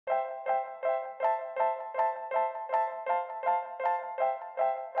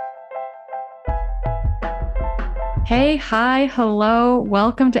Hey, hi, hello.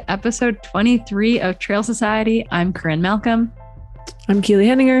 Welcome to episode 23 of Trail Society. I'm Corinne Malcolm. I'm Keely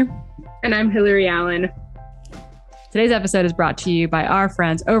Henninger. And I'm Hillary Allen. Today's episode is brought to you by our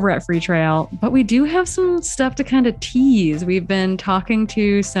friends over at Free Trail, but we do have some stuff to kind of tease. We've been talking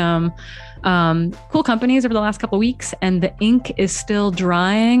to some cool companies over the last couple of weeks, and the ink is still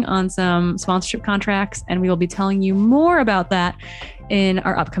drying on some sponsorship contracts, and we will be telling you more about that in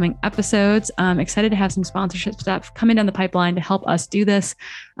our upcoming episodes. I'm excited to have some sponsorship stuff coming down the pipeline to help us do this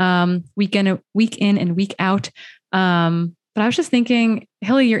week in and week out. But I was just thinking,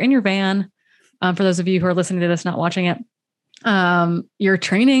 Hilly, you're in your van. For those of you who are listening to this, not watching it, you're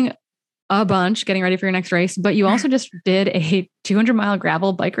training a bunch, getting ready for your next race, but you also just did a 200-mile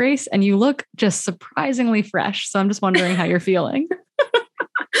gravel bike race and you look just surprisingly fresh. So I'm just wondering how you're feeling.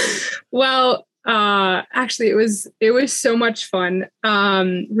 Well, actually it was so much fun.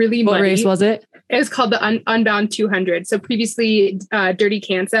 Really What muddy. race was it? It was called the Unbound 200. So previously Dirty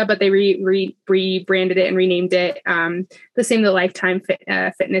Kansas, but they rebranded it and renamed it. The same, the Lifetime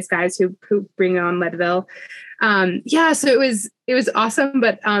Fitness guys who bring on Leadville. So it was awesome.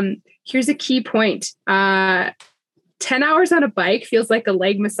 But here's a key point. 10 hours on a bike feels like a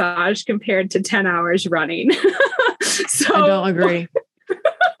leg massage compared to 10 hours running. So I don't agree.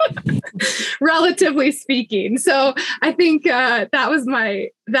 Relatively speaking. So I think that's why.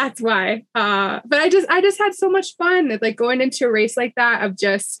 But I just had so much fun, like going into a race like that, of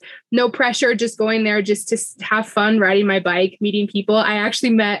just no pressure, just going there just to have fun riding my bike, meeting people. I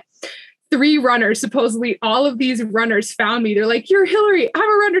actually met 3 runners. Supposedly all of these runners found me. They're like, "You're Hillary. I'm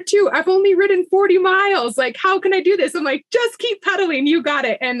a runner too. I've only ridden 40 miles. Like, how can I do this?" I'm like, "Just keep pedaling. You got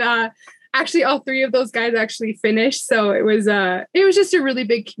it." And actually, all 3 of those guys actually finished. So it was just a really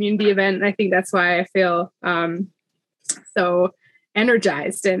big community event. And I think that's why I feel so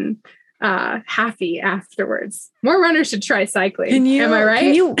energized and happy afterwards. More runners should try cycling. Am I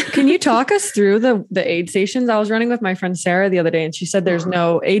right? Can you talk us through the aid stations? I was running with my friend Sarah the other day, and she said there's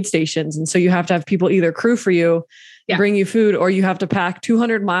no aid stations, and so you have to have people either crew for you. Yeah. Bring you food, or you have to pack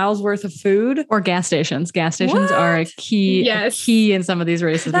 200 miles worth of food, or gas stations. Gas stations are a key in some of these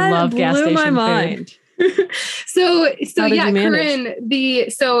races. That we love gas station my mind. food. So Corinne,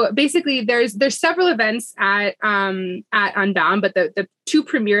 basically there's several events at Unbound, but the 2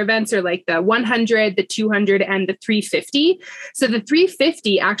 premier events are like the 100, the 200, and the 350. So the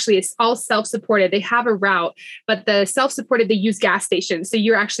 350 actually is all self-supported. They have a route, but the self-supported, they use gas stations. So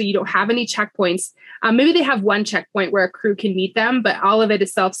you don't have any checkpoints. Maybe they have one checkpoint where a crew can meet them, but all of it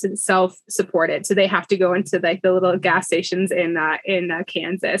is self-supported. So they have to go into like the little gas stations in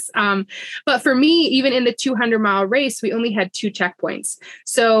Kansas. But for me, even in the 200-mile race, we only had 2 checkpoints.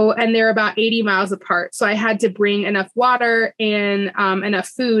 So, and they're about 80 miles apart. So I had to bring enough water and enough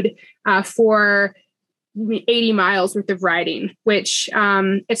food for 80 miles worth of riding, which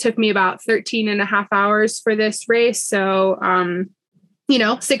it took me about 13 and a half hours for this race. So,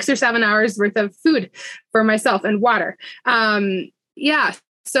 6 or 7 hours worth of food for myself and water.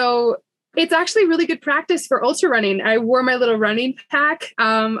 So it's actually really good practice for ultra running. I wore my little running pack.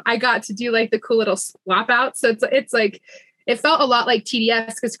 I got to do like the cool little swap out. So it's like, it felt a lot like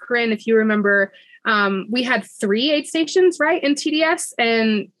TDS, because Corinne, if you remember, we had 3 aid stations, right, in TDS,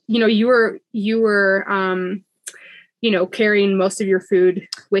 and you were carrying most of your food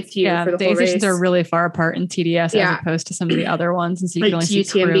with you for the the whole aid race. stations are really far apart in TDS as opposed to some of the other ones, and so you like can only see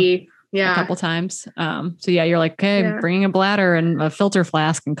UTMB. A couple times. You're like, okay, bringing a bladder and a filter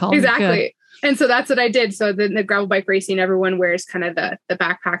flask and call exactly. And so that's what I did. So the gravel bike racing, everyone wears kind of the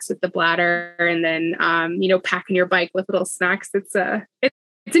backpacks with the bladder, and then packing your bike with little snacks.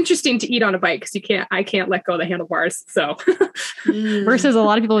 It's interesting to eat on a bike because I can't let go of the handlebars. So versus a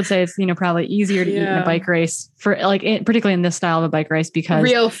lot of people would say it's, probably easier to eat in a bike race for particularly in this style of a bike race, because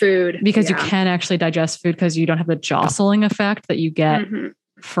real food, because you can actually digest food because you don't have the jostling effect that you get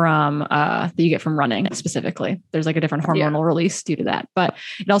from running specifically. There's like a different hormonal release due to that. But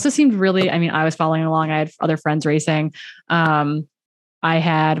it also seemed really, I was following along. I had other friends racing. I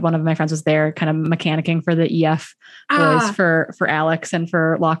had one of my friends was there kind of mechanicking for the EF boys for Alex and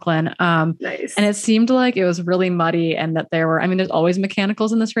for Lachlan. Nice. And it seemed like it was really muddy, and that there were, there's always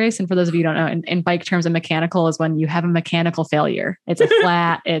mechanicals in this race. And for those of you who don't know, in bike terms, a mechanical is when you have a mechanical failure. It's a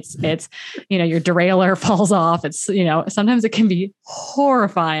flat, it's, your derailleur falls off. It's, sometimes it can be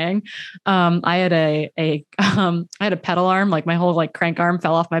horrifying. I had a pedal arm, like my whole crank arm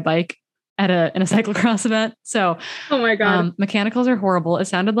fell off my bike in a cyclocross event. So, oh my God, mechanicals are horrible. It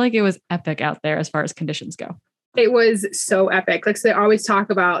sounded like it was epic out there as far as conditions go. It was so epic. Like, so they always talk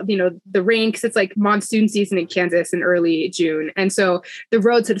about, the rain, because it's like monsoon season in Kansas in early June. And so the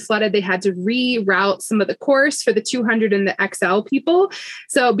roads had flooded. They had to reroute some of the course for the 200 and the XL people.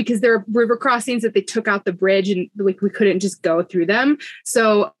 So because there were river crossings that they took out the bridge and like we couldn't just go through them.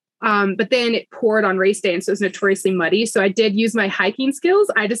 So but then it poured on race day. And so it was notoriously muddy. So I did use my hiking skills.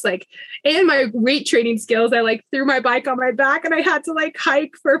 I just and my weight training skills. I threw my bike on my back and I had to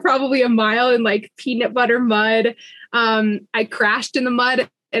hike for probably a mile in peanut butter mud. I crashed in the mud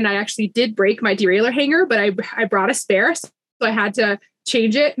and I actually did break my derailleur hanger, but I brought a spare. So I had to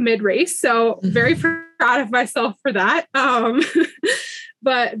change it mid race. So very proud of myself for that.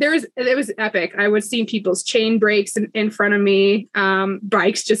 But it was epic. I was seeing people's chain breaks in front of me,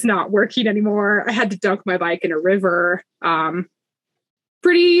 bikes just not working anymore. I had to dunk my bike in a river.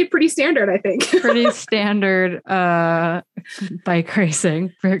 Pretty standard, I think. Pretty standard bike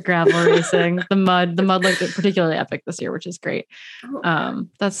racing, gravel racing. The mud looked particularly epic this year, which is great.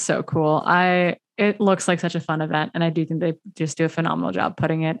 That's so cool. It looks like such a fun event, and I do think they just do a phenomenal job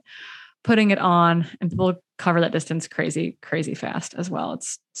putting it on, and people cover that distance crazy fast as well.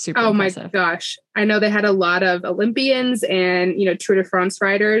 It's super impressive. My gosh. I know they had a lot of Olympians and, Tour de France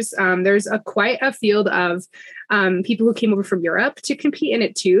riders. There's quite a field of people who came over from Europe to compete in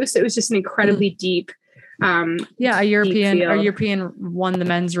it too. So it was just an incredibly deep. A European won the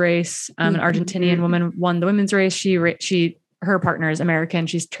men's race. An Argentinian woman won the women's race. Her partner is American.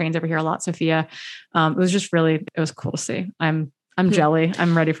 She trains over here a lot, Sophia. It was cool to see. I'm jelly.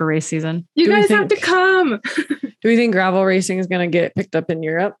 I'm ready for race season. You guys have to come. Do we think gravel racing is going to get picked up in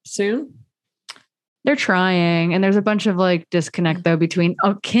Europe soon? They're trying. And there's a bunch of disconnect though between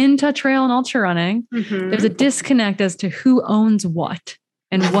Kinta trail and ultra running. Mm-hmm. There's a disconnect as to who owns what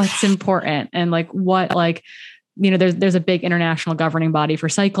and what's important and there's a big international governing body for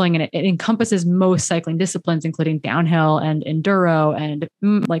cycling, and it encompasses most cycling disciplines, including downhill and enduro and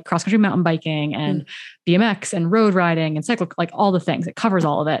cross-country mountain biking and BMX and road riding and cycle, all the things. It covers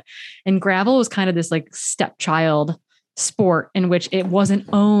all of it. And gravel was kind of this stepchild sport in which it wasn't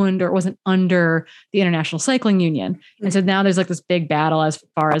owned or it wasn't under the International Cycling Union. And so now there's this big battle as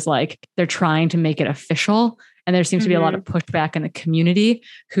far as they're trying to make it official. And there seems to be a lot of pushback in the community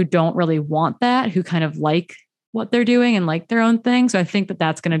who don't really want that, who kind of what they're doing and their own thing. So I think that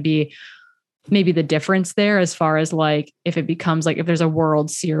that's going to be maybe the difference there as far as if it becomes if there's a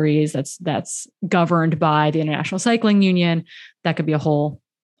World Series that's governed by the International Cycling Union, that could be a whole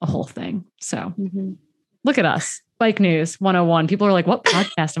thing. So look at us, Bike News 101. People are what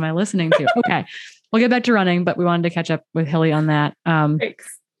podcast am I listening to? Okay, we'll get back to running, but we wanted to catch up with Hilly on that.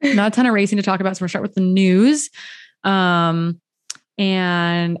 Thanks. Not a ton of racing to talk about, so we'll start with the news.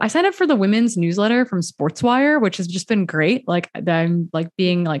 And I signed up for the women's newsletter from SportsWire, which has just been great. I'm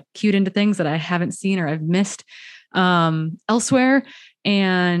being cued into things that I haven't seen or I've missed elsewhere.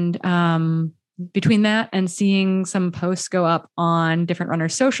 And between that and seeing some posts go up on different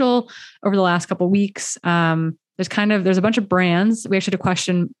runners' social over the last couple of weeks, there's a bunch of brands. We actually had a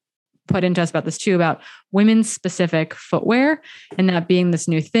question put into us about this too, about women's specific footwear, and that being this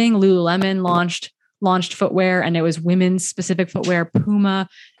new thing. Lululemon launched footwear, and it was women's specific footwear. Puma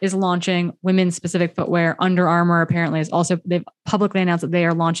is launching women's specific footwear. Under Armour apparently they've publicly announced that they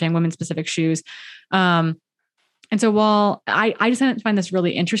are launching women's specific shoes. And so while I just find this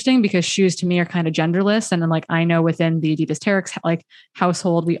really interesting because shoes to me are kind of genderless. And then I know within the Adidas Terex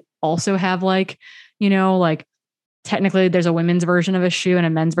household, we also have technically there's a women's version of a shoe and a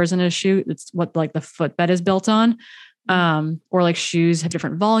men's version of a shoe. It's what the footbed is built on. Or shoes have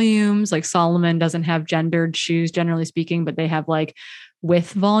different volumes. Solomon doesn't have gendered shoes, generally speaking, but they have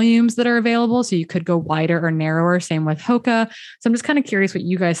width volumes that are available. So you could go wider or narrower. Same with Hoka. So I'm just kind of curious what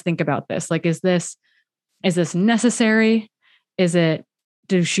you guys think about this. Is this necessary?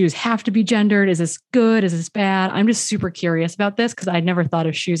 Do shoes have to be gendered? Is this good? Is this bad? I'm just super curious about this because I'd never thought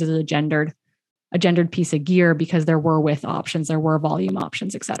of shoes as a gendered piece of gear because there were width options, there were volume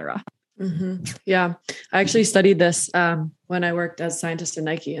options, et cetera. Mm-hmm. Yeah. I actually studied this when I worked as a scientist in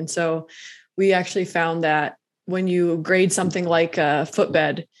Nike. And so we actually found that when you grade something like a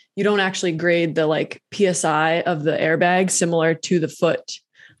footbed, you don't actually grade the PSI of the airbag similar to the foot,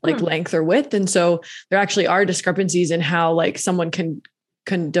 length or width. And so there actually are discrepancies in how someone can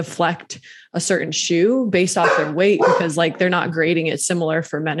deflect a certain shoe based off their weight because they're not grading it similar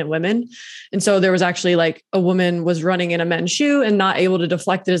for men and women. And so there was actually a woman was running in a men's shoe and not able to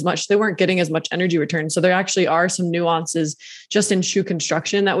deflect it as much. They weren't getting as much energy return. So there actually are some nuances just in shoe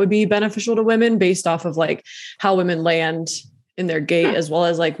construction that would be beneficial to women based off of how women land in their gait, as well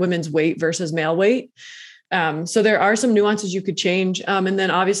as women's weight versus male weight. So there are some nuances you could change. And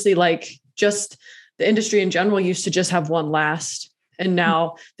then obviously just the industry in general used to just have one last. And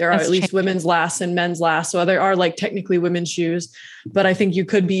now there are at least women's lasts and men's lasts. So there are like technically women's shoes, but I think you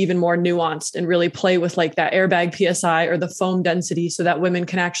could be even more nuanced and really play with like that airbag PSI or the foam density so that women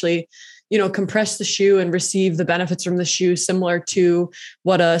can actually, compress the shoe and receive the benefits from the shoe, similar to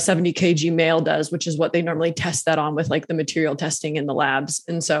what a 70 kg male does, which is what they normally test that on with like the material testing in the labs.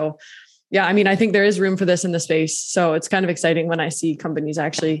 And so, yeah, I mean, I think there is room for this in the space. So it's kind of exciting when I see companies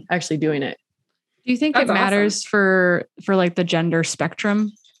actually doing it. Do you think it matters for like the gender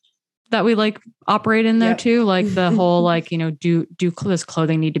spectrum that we like operate in though too? Like the whole, like, does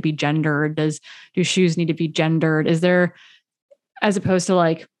clothing need to be gendered? Do shoes need to be gendered? Is there, as opposed to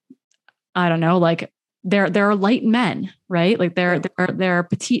like, I don't know, like there are light men, right? Like there are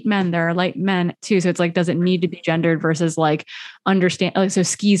petite men, there are light men too. So it's like, does it need to be gendered versus like understand, like, so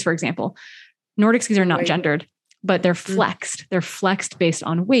skis, for example, Nordic skis are not gendered, but they're flexed. They're flexed based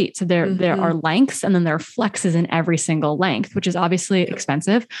on weight. So there are lengths, and then there are flexes in every single length, which is obviously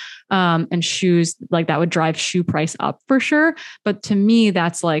expensive. And shoes like that would drive shoe price up for sure. But to me,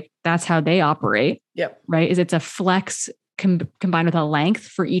 that's how they operate. Yep. Right. Is it's a flex combined with a length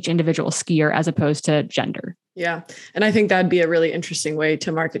for each individual skier as opposed to gender. Yeah. And I think that'd be a really interesting way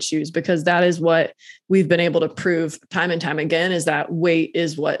to market shoes, because that is what we've been able to prove time and time again, is that weight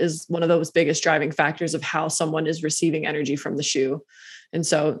is what is one of those biggest driving factors of how someone is receiving energy from the shoe. And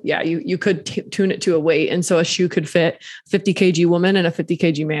so, yeah, you could tune it to a weight. And so a shoe could fit 50 kg woman and a 50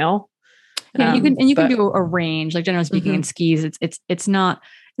 kg male. Yeah, you can do a range, like generally speaking in skis, it's not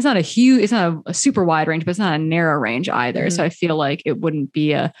a super wide range, but it's not a narrow range either. So I feel like it wouldn't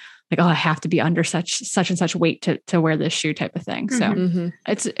be I have to be under such and such weight to wear this shoe type of thing. So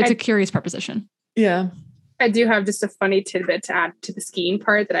it's a curious proposition. Yeah. I do have just a funny tidbit to add to the skiing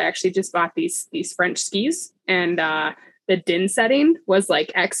part, that I actually just bought these French skis, and the DIN setting was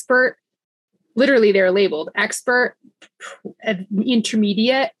like expert. Literally, they're labeled expert,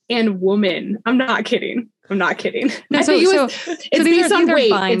 intermediate, and woman. I'm not kidding. No, it's based on weight.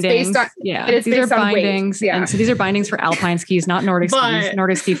 Bindings. It's based on these are bindings. Yeah. And so these are bindings for alpine skis, not Nordic skis,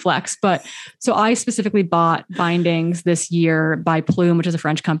 Nordic Ski Flex. But so I specifically bought bindings this year by Plume, which is a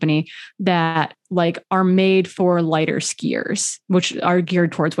French company that like are made for lighter skiers, which are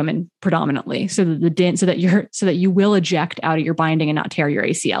geared towards women predominantly. So that you will eject out of your binding and not tear your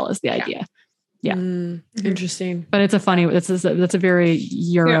ACL is the idea. Yeah. Interesting. But it's that's a very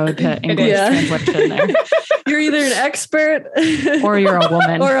Euro to English translation there. You're either an expert or you're a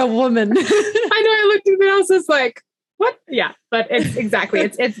woman. I know, I looked at it and I was just like, what? Yeah. But it's exactly,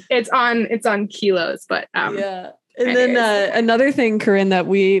 it's on kilos, but yeah. And then another thing, Corinne, that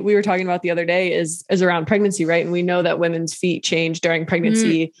we were talking about the other day is around pregnancy, right? And we know that women's feet change during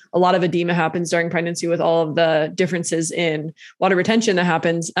pregnancy. A lot of edema happens during pregnancy with all of the differences in water retention that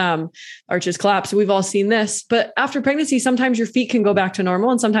happens. Arches collapse. We've all seen this. But after pregnancy, sometimes your feet can go back to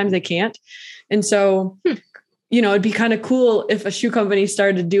normal and sometimes they can't. And so, it'd be kind of cool if a shoe company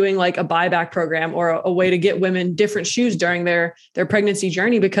started doing like a buyback program or a way to get women different shoes during their pregnancy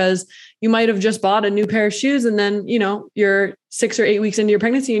journey, because you might have just bought a new pair of shoes and then, you're 6 or 8 weeks into your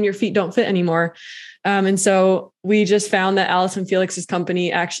pregnancy and your feet don't fit anymore. And so we just found that Alice and Felix's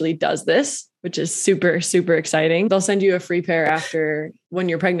company actually does this, which is super, super exciting. They'll send you a free pair after when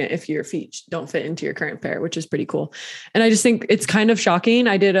you're pregnant if your feet don't fit into your current pair, which is pretty cool. And I just think it's kind of shocking.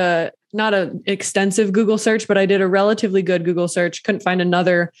 I did not an extensive Google search, but I did a relatively good Google search. Couldn't find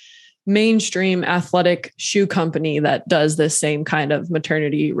another mainstream athletic shoe company that does this same kind of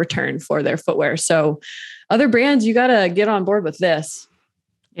maternity return for their footwear. So other brands, you got to get on board with this.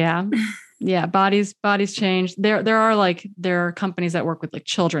 Yeah. Yeah. Bodies change. There are companies that work with like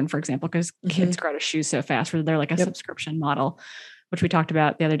children, for example, because kids grow out of shoes so fast, where they're like a subscription model, which we talked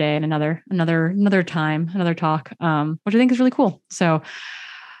about the other day in another talk, which I think is really cool. So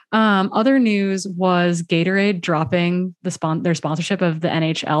other news was Gatorade dropping their sponsorship of the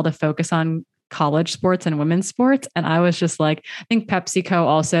NHL to focus on college sports and women's sports. And I was just like, I think PepsiCo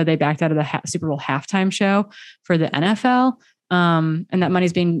also, they backed out of the Super Bowl halftime show for the NFL. And that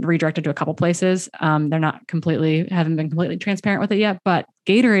money's being redirected to a couple places. They're haven't been completely transparent with it yet, but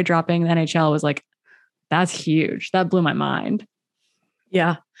Gatorade dropping the NHL was like, that's huge. That blew my mind.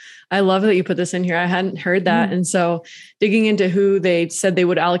 Yeah. I love that you put this in here. I hadn't heard that. And so digging into who they said they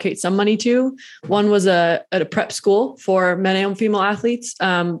would allocate some money to, one was at a prep school for men and female athletes,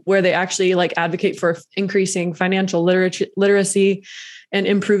 where they actually like advocate for increasing financial literacy and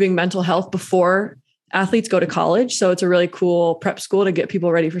improving mental health before athletes go to college. So it's a really cool prep school to get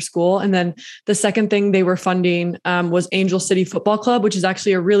people ready for school. And then the second thing they were funding was Angel City Football Club, which is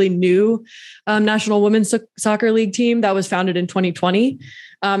actually a really new National Women's Soccer League team that was founded in 2020.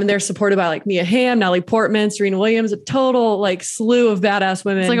 And they're supported by like Mia Hamm, Natalie Portman, Serena Williams, a total like slew of badass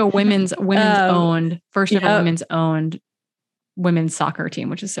women. It's like a women's owned, first ever women's owned women's soccer team,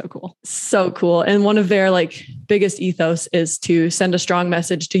 which is so cool. So cool. And one of their like biggest ethos is to send a strong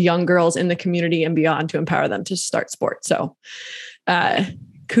message to young girls in the community and beyond to empower them to start sports. So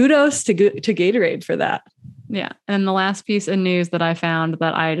kudos to Gatorade for that. Yeah. And the last piece of news that I found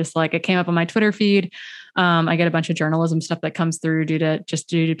that I just like, it came up on my Twitter feed. I get a bunch of journalism stuff that comes through due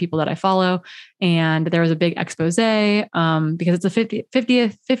to people that I follow. And there was a big expose because it's the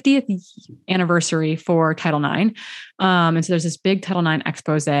 50th anniversary for Title IX. And so there's this big Title IX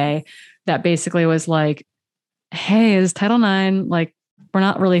expose that basically was like, hey, is Title IX like, we're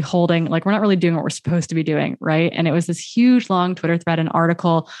not really doing what we're supposed to be doing. Right. And it was this huge, long Twitter thread, an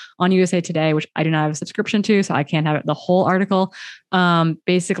article on USA Today, which I do not have a subscription to, so I can't have the whole article,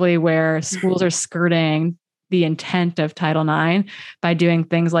 basically where schools are skirting the intent of Title IX by doing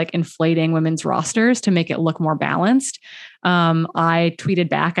things like inflating women's rosters to make it look more balanced. I tweeted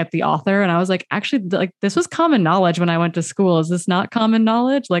back at the author and I was like, actually, like this was common knowledge when I went to school. Is this not common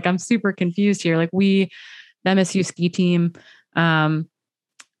knowledge? Like, I'm super confused here. Like the MSU ski team,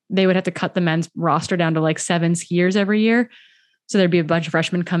 they would have to cut the men's roster down to like 7 skiers every year. So there'd be a bunch of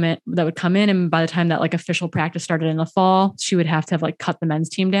freshmen that would come in. And by the time that like official practice started in the fall, she would have to have like cut the men's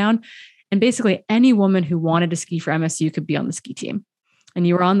team down. And basically any woman who wanted to ski for MSU could be on the ski team. And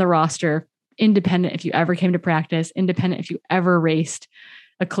you were on the roster, independent if you ever came to practice, independent if you ever raced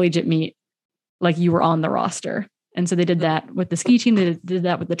a collegiate meet, like you were on the roster. And so they did that with the ski team. They did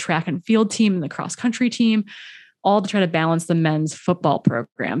that with the track and field team and the cross country team, all to try to balance the men's football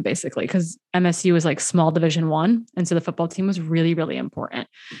program, basically, because MSU was like small Division I. And so the football team was really, really important.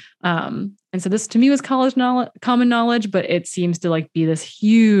 And so this to me was common knowledge, but it seems to like be this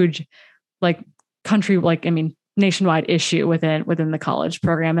huge, like nationwide issue within the college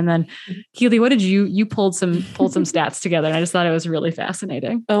program. And then Keely, what did you pulled some stats together? And I just thought it was really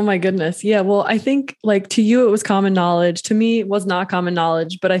fascinating. Oh my goodness. Yeah. Well, I think like to you, it was common knowledge. To me, it was not common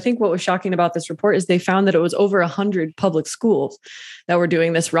knowledge. But I think what was shocking about this report is they found that it was over 100 public schools that were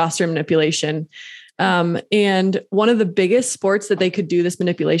doing this roster manipulation. And one of the biggest sports that they could do this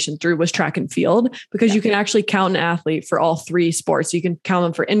manipulation through was track and field, because you can actually count an athlete for all three sports. You can count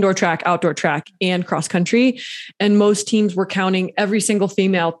them for indoor track, outdoor track, and cross country. And most teams were counting every single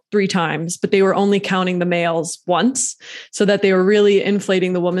female 3 times, but they were only counting the males once, so that they were really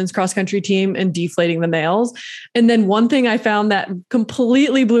inflating the women's cross country team and deflating the males. And then one thing I found that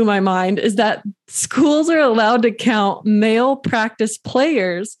completely blew my mind is that schools are allowed to count male practice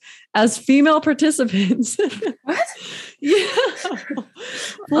players as female participants. What? Yeah.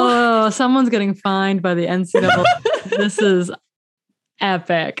 Oh, someone's getting fined by the NCAA. This is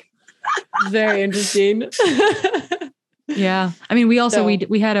epic. Very interesting. Yeah. I mean, we also,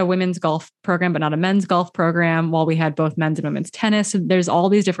 we had a women's golf program, but not a men's golf program, while we had both men's and women's tennis. So there's all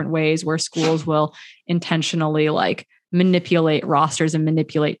these different ways where schools will intentionally like manipulate rosters and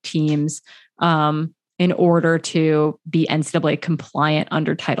manipulate teams, in order to be NCAA compliant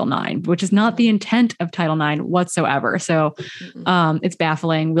under Title IX, which is not the intent of Title IX whatsoever. So it's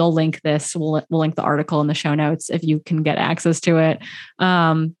baffling. We'll link this. We'll link the article in the show notes if you can get access to it.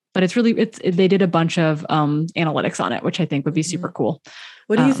 But they did a bunch of analytics on it, which I think would be super cool.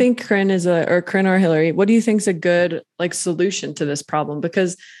 What do you think, Corinne or Hillary, what do you think is a good like solution to this problem?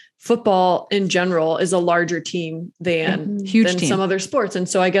 Because football in general is a larger team than some other sports. And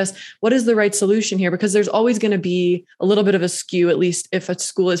so I guess what is the right solution here? Because there's always going to be a little bit of a skew, at least if a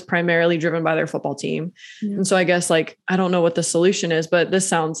school is primarily driven by their football team. Yeah. And so I guess like, I don't know what the solution is, but this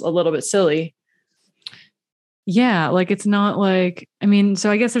sounds a little bit silly. Yeah. Like it's not like, I mean,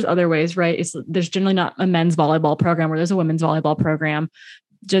 so I guess there's other ways, right? There's generally not a men's volleyball program where there's a women's volleyball program.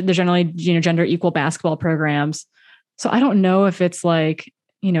 There's generally, gender equal basketball programs. So I don't know if it's like,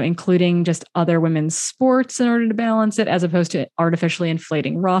 including just other women's sports in order to balance it, as opposed to artificially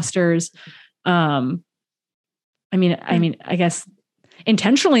inflating rosters. I guess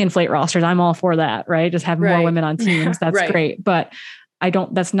intentionally inflate rosters. I'm all for that, right? Just have more women on teams. That's great. But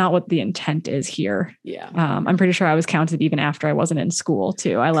that's not what the intent is here. Yeah. I'm pretty sure I was counted even after I wasn't in school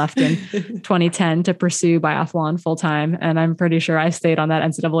too. I left in 2010 to pursue biathlon full time. And I'm pretty sure I stayed on that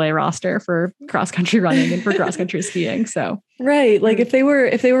NCAA roster for cross country running and for cross country skiing. So, right. Like if they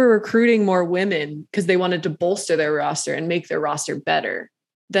were recruiting more women because they wanted to bolster their roster and make their roster better,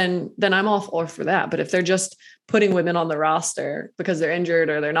 then I'm all for that. But if they're just putting women on the roster because they're injured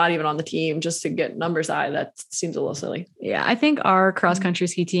or they're not even on the team just to get numbers high, that seems a little silly. Yeah. I think our cross country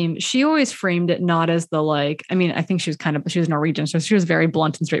ski team, she always framed it not as the like, I mean, I think she was Norwegian. So she was very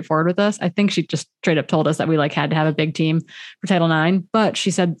blunt and straightforward with us. I think she just straight up told us that we like had to have a big team for Title IX, but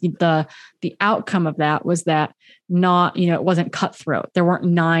she said the outcome of that was that not, it wasn't cutthroat. There weren't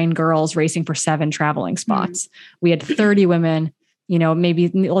 9 girls racing for 7 traveling spots. We had 30 women, maybe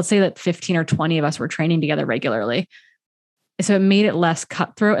let's say that 15 or 20 of us were training together regularly. So it made it less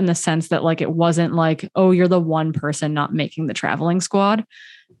cutthroat in the sense that like, it wasn't like, oh, you're the one person not making the traveling squad.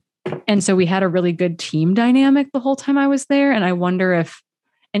 And so we had a really good team dynamic the whole time I was there. And I wonder if,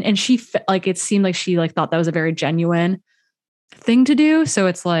 and she like, it seemed like she like thought that was a very genuine thing to do. So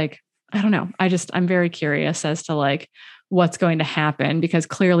it's like, I don't know. I'm very curious as to like what's going to happen, because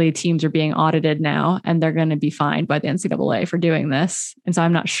clearly teams are being audited now and they're going to be fined by the NCAA for doing this. And so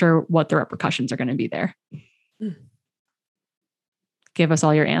I'm not sure what the repercussions are going to be there. Give us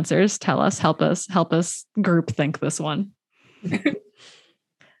all your answers. Tell us, help us group think this one.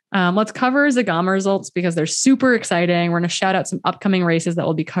 Let's cover Zagama results because they're super exciting. We're going to shout out some upcoming races that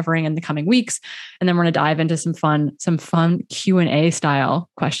we'll be covering in the coming weeks. And then we're going to dive into some fun Q&A style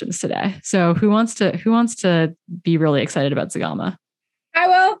questions today. So who wants to be really excited about Zagama? I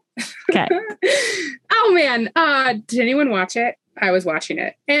will. Okay. Oh man. Did anyone watch it? I was watching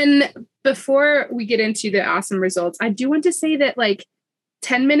it. And before we get into the awesome results, I do want to say that like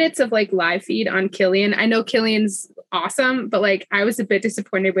 10 minutes of like live feed on Killian. I know Killian's awesome, but like I was a bit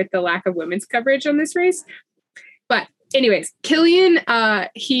disappointed with the lack of women's coverage on this race. But anyways, Killian,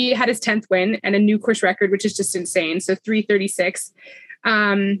 he had his 10th win and a new course record, which is just insane. So 3:36.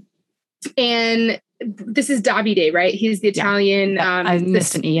 And this is Davide, right? He's the Italian. I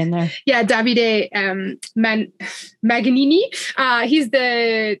missed an E in there. Yeah, Davide Maganini. He's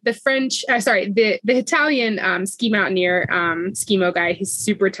the French, the Italian ski mountaineer, skimo guy. He's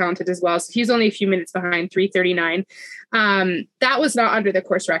super talented as well. So he's only a few minutes behind, 3:39. That was not under the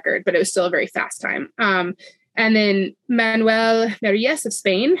course record, but it was still a very fast time. And then Manuel Merias of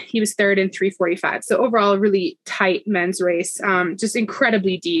Spain, he was third in 3:45. So overall, a really tight men's race, just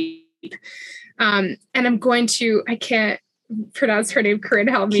incredibly deep. And I can't pronounce her name. Corinne,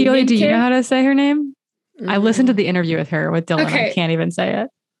 help me. Keely, do you know how to say her name? I listened to the interview with her with Dylan. Okay. I can't even say it.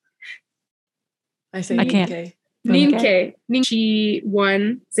 I can't. Ninke. She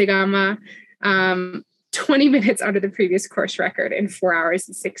won Zagama 20 minutes under the previous course record in 4 hours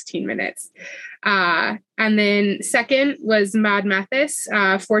and 16 minutes. And then second was Mad Mathis,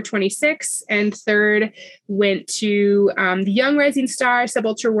 4:26. And third went to the young rising star,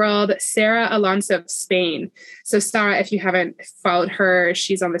 Sub-Ultra World, Sarah Alonso of Spain. So Sarah, if you haven't followed her,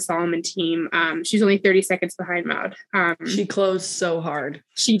 she's on the Solomon team. She's only 30 seconds behind Maud. She closed so hard.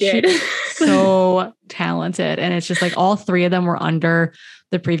 She did. So talented. And it's just like all 3 of them were under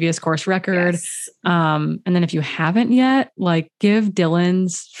the previous course record. Yes. And then if you haven't yet, like give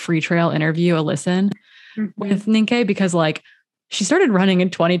Dylan's free trail interview a listen with Ninke, because like she started running in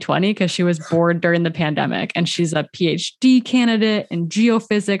 2020 because she was bored during the pandemic, and she's a PhD candidate in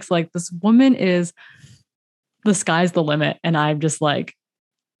geophysics. Like this woman is, the sky's the limit. And I'm just like,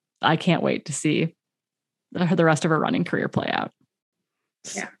 I can't wait to see the rest of her running career play out.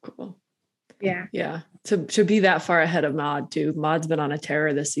 Yeah. So cool. Yeah. Yeah. To be that far ahead of Maud too. Maud's been on a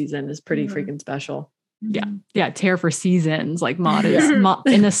tear this season is pretty freaking special. Yeah. Yeah. Tear for seasons. Like Maud is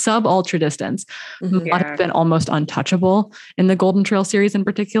in the sub ultra distance. Maud has been almost untouchable in the Golden Trail series in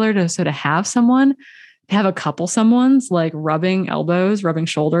particular. To have a couple someone's like rubbing elbows, rubbing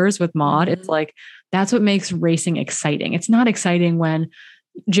shoulders with Maud. It's like, that's what makes racing exciting. It's not exciting when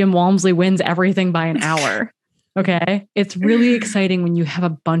Jim Walmsley wins everything by an hour. Okay. It's really exciting when you have a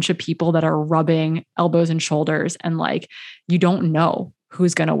bunch of people that are rubbing elbows and shoulders and like, you don't know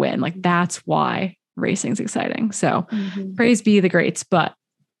who's going to win. Like that's why racing's exciting. So praise be the greats, but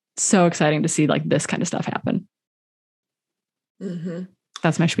so exciting to see like this kind of stuff happen.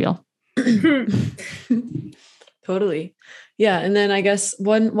 That's my spiel. Totally. Yeah. And then I guess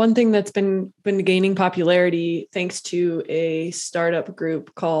one thing that's been gaining popularity thanks to a startup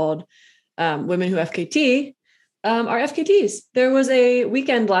group called Women Who FKT are FKTs. There was a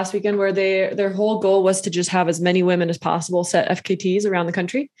weekend last weekend where their whole goal was to just have as many women as possible set FKTs around the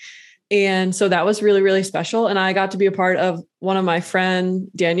country. And so that was really, really special. And I got to be a part of one of my friend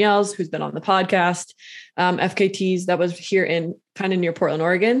Danielle's, who's been on the podcast, FKTs that was here in kind of near Portland,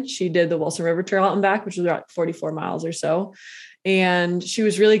 Oregon. She did the Wilson River Trail out and back, which was about 44 miles or so. And she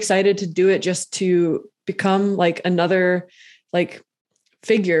was really excited to do it just to become like another like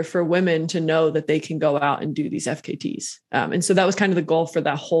figure for women to know that they can go out and do these FKTs. And so that was kind of the goal for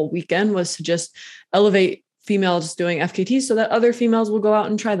that whole weekend, was to just elevate females doing FKTs so that other females will go out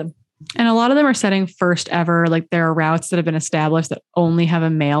and try them. And a lot of them are setting first ever, like there are routes that have been established that only have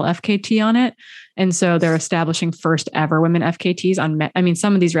a male FKT on it. And so they're establishing first ever women FKTs on,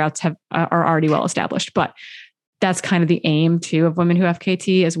 some of these routes are already well established, but that's kind of the aim too of women who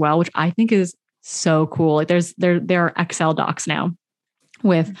FKT as well, which I think is so cool. Like there are Excel docs now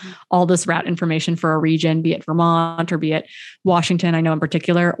with all this route information for a region, be it Vermont or be it Washington. I know in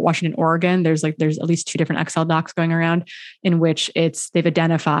particular, Washington, Oregon, there's at least 2 different Excel docs going around in which they've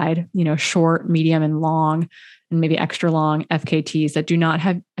identified, short, medium, and long, and maybe extra long FKTs that do not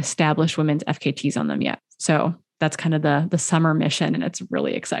have established women's FKTs on them yet. So that's kind of the summer mission, and it's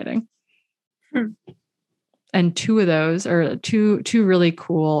really exciting. And 2 of those are two really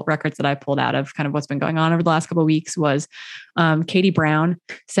cool records that I pulled out of kind of what's been going on over the last couple of weeks was Katie Brown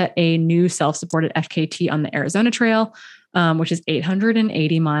set a new self-supported FKT on the Arizona Trail, which is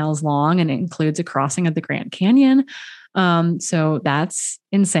 880 miles long, and it includes a crossing of the Grand Canyon. So that's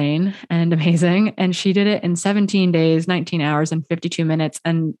insane and amazing. And she did it in 17 days, 19 hours, and 52 minutes.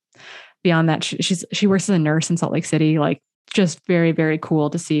 And beyond that, she works as a nurse in Salt Lake City. Like, just very, very cool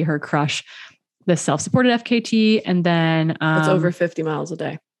to see her crush the self-supported FKT. And then it's over 50 miles a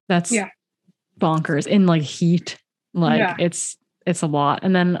day. That's bonkers in heat. It's a lot.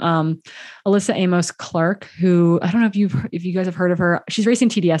 And then Alyssa Amos Clark, who I don't know if you guys have heard of her. She's racing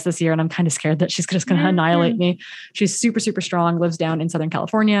TDS this year, and I'm kind of scared that she's just going to annihilate me. She's super, super strong, lives down in Southern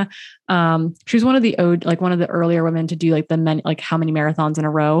California. She was one of the earlier women to do the men, how many marathons in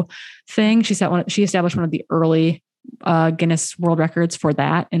a row thing. She established one of the early Guinness World Records for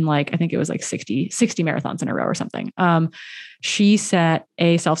that. And I think it was 60 marathons in a row or something. She set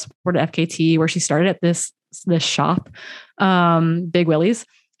a self-supported FKT where she started at this shop, Big Willie's,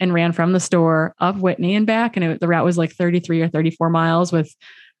 and ran from the store up Whitney and back. And the route was 33 or 34 miles with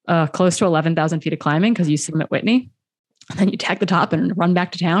close to 11,000 feet of climbing, because you submit Whitney and then you tack the top and run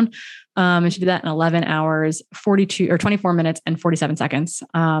back to town. And she did that in 11 hours, 24 minutes and 47 seconds.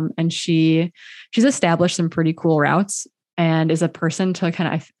 And she's established some pretty cool routes, and is a person to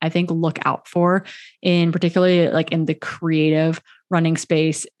kind of, I think, look out for, in particularly in the creative running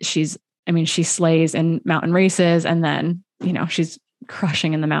space. She slays in mountain races, and then, she's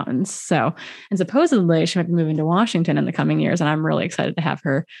crushing in the mountains. So, and supposedly she might be moving to Washington in the coming years. And I'm really excited to have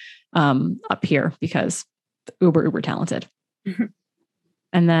her up here, because uber talented.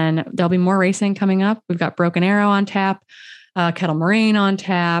 And then there'll be more racing coming up. We've got Broken Arrow on tap, Kettle Moraine on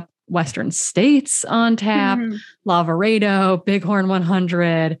tap, Western States on tap, Lavaredo, Bighorn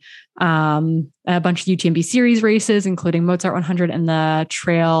 100, a bunch of UTMB series races, including Mozart 100 and the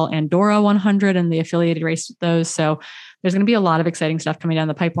Trail Andorra 100 and the affiliated race with those. So there's going to be a lot of exciting stuff coming down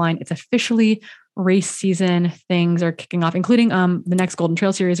the pipeline. It's officially race season. Things are kicking off, including the next Golden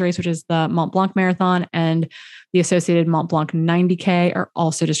Trail Series race, which is the Mont Blanc Marathon, and the associated Mont Blanc 90K are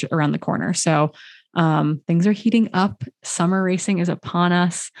also just around the corner. So things are heating up. Summer racing is upon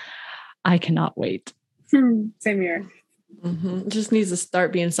us. I cannot wait. Same here. It just needs to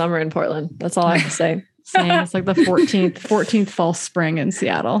start being summer in Portland. That's all I have to say. Same. It's the 14th false spring in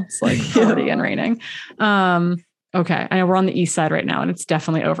Seattle. It's 40 and raining. Okay. I know we're on the east side right now, and it's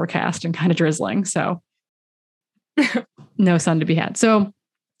definitely overcast and kind of drizzling. So no sun to be had. So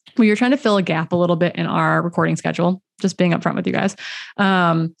we were trying to fill a gap a little bit in our recording schedule, just being upfront with you guys.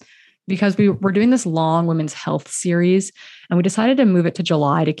 Because we're doing this long women's health series, and we decided to move it to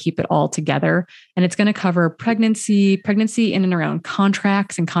July to keep it all together. And it's going to cover pregnancy in and around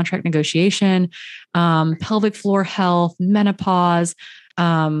contracts and contract negotiation, pelvic floor health, menopause.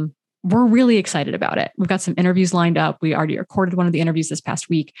 We're really excited about it. We've got some interviews lined up. We already recorded one of the interviews this past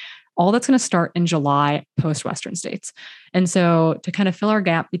week. All that's going to start in July post Western States. And so to kind of fill our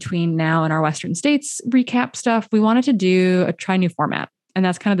gap between now and our Western States recap stuff, we wanted to try a new format. And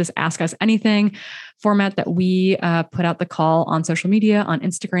that's kind of this Ask Us Anything format that we put out the call on social media, on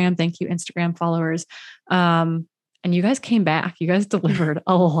Instagram. Thank you, Instagram followers. And you guys came back. You guys delivered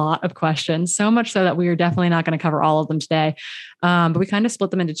a lot of questions, so much so that we are definitely not going to cover all of them today. But we kind of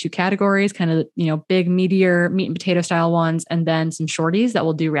split them into 2 categories, kind of, big, meatier, meat and potato style ones, and then some shorties that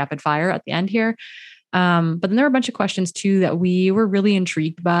we'll do rapid fire at the end here. But then there were a bunch of questions too that we were really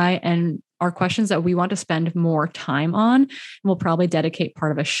intrigued by, and are questions that we want to spend more time on, and we'll probably dedicate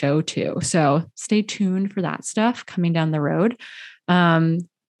part of a show to. So stay tuned for that stuff coming down the road.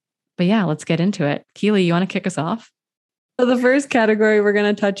 But yeah, let's get into it. Keely, you want to kick us off? So the first category we're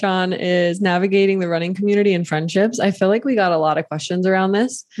going to touch on is navigating the running community and friendships. I feel like we got a lot of questions around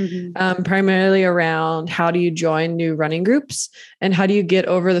this, primarily around how do you join new running groups and how do you get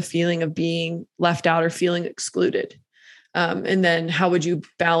over the feeling of being left out or feeling excluded? And then how would you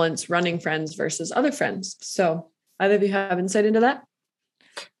balance running friends versus other friends? So either of you have insight into that?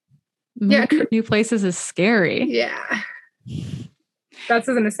 Yeah. New places is scary. Yeah. That's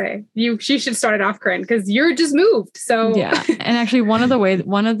what I was going to say. She should start it off, Corinne, because you're just moved. So yeah. And actually one of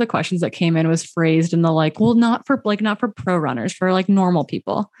the questions that came in was phrased in the not for pro runners, for like normal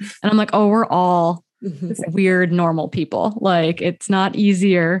people. And I'm like, oh, we're all weird, normal people. Like it's not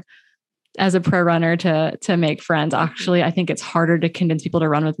easier as a pro runner to make friends. Actually, I think it's harder to convince people to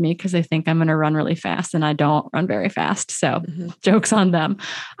run with me because they think I'm going to run really fast and I don't run very fast. So jokes on them.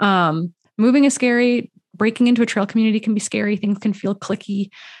 Moving is scary. Breaking into a trail community can be scary. Things can feel cliquey.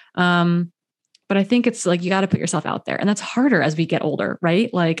 But I think it's like, you got to put yourself out there, and that's harder as we get older,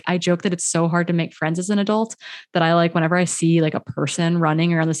 right? Like I joke that it's so hard to make friends as an adult that I like, whenever I see like a person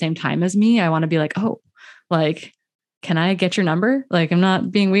running around the same time as me, I want to be like, oh, like, can I get your number? Like, I'm not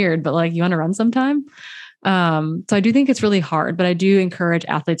being weird, but like, you want to run sometime? So I do think it's really hard, but I do encourage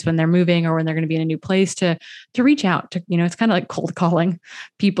athletes when they're moving or when they're going to be in a new place to reach out to, it's kind of like cold calling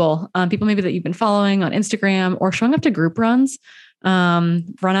people maybe that you've been following on Instagram or showing up to group runs, run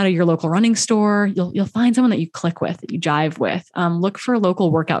out of your local running store. You'll find someone that you click with, that you jive with. Look for local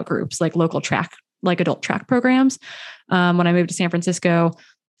workout groups, like local track, like adult track programs. When I moved to San Francisco,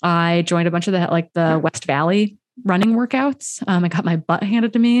 I joined a bunch of the West Valley running workouts. I got my butt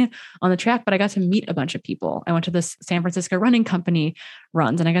handed to me on the track, but I got to meet a bunch of people. I went to this San Francisco running company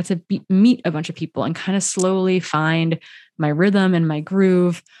runs and I got to meet a bunch of people and kind of slowly find my rhythm and my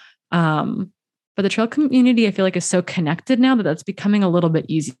groove. But the trail community, I feel like, is so connected now that that's becoming a little bit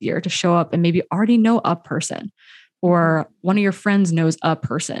easier to show up and maybe already know a person or one of your friends knows a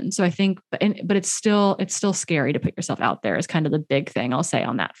person. So I think, but it's still scary to put yourself out there is kind of the big thing I'll say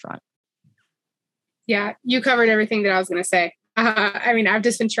on that front. Yeah, you covered everything that I was going to say. I mean, I've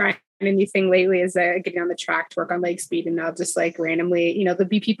just been trying a new thing lately is getting on the track to work on leg speed. And I'll just like randomly, there'll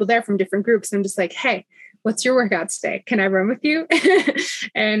be people there from different groups. And I'm just like, hey, what's your workout today? Can I run with you?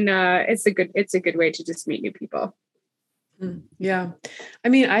 And it's a good way to just meet new people. Yeah. I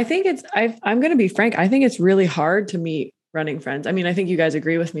mean, I think I'm going to be frank. I think it's really hard to meet running friends. I mean, I think you guys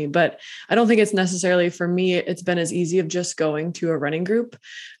agree with me, but I don't think it's necessarily for me. It's been as easy of just going to a running group.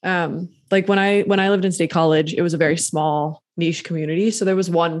 Like when I lived in State College, it was a very small niche community. So there was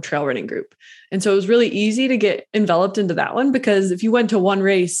one trail running group. And so it was really easy to get enveloped into that one because if you went to one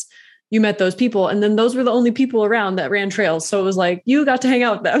race, you met those people. And then those were the only people around that ran trails. So it was like, you got to hang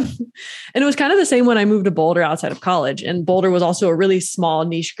out with them. And it was kind of the same when I moved to Boulder outside of college. And Boulder was also a really small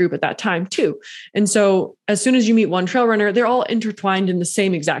niche group at that time too. And so as soon as you meet one trail runner, they're all intertwined in the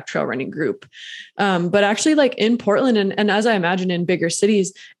same exact trail running group. But actually like in Portland and as I imagine in bigger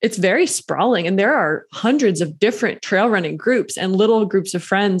cities, it's very sprawling and there are hundreds of different trail running groups and little groups of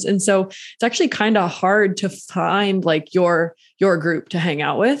friends. And so it's actually kind of hard to find like your group to hang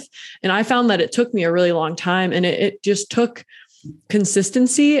out with. And I found that it took me a really long time and it just took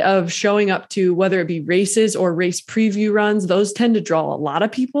consistency of showing up to whether it be races or race preview runs. Those tend to draw a lot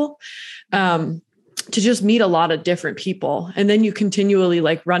of people to just meet a lot of different people. And then you continually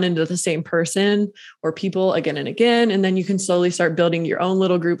like run into the same person or people again and again. And then you can slowly start building your own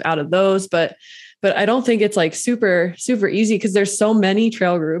little group out of those. But I don't think it's like super, super easy because there's so many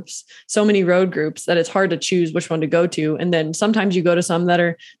trail groups, so many road groups that it's hard to choose which one to go to. And then sometimes you go to some that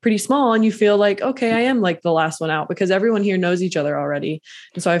are pretty small and you feel like, okay, I am like the last one out because everyone here knows each other already.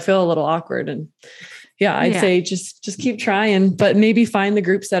 And so I feel a little awkward. And I'd say just keep trying, but maybe find the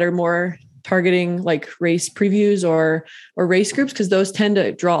groups that are more targeting like race previews or race groups, because those tend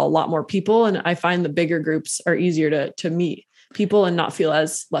to draw a lot more people. And I find the bigger groups are easier to meet people and not feel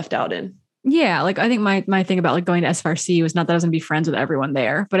as left out in. Yeah. Like I think my thing about like going to SFRC was not that I was gonna be friends with everyone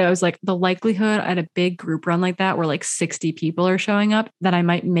there, but it was like the likelihood at a big group run like that, where like 60 people are showing up, that I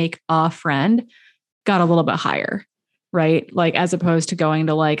might make a friend got a little bit higher. Right. Like as opposed to going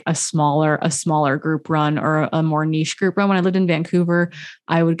to like a smaller group run or a more niche group run. When I lived in Vancouver,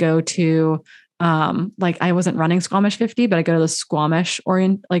 I would go to like I wasn't running Squamish 50, but I go to the Squamish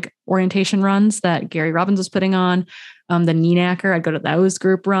orientation runs that Gary Robbins was putting on. The Neenacker, I'd go to those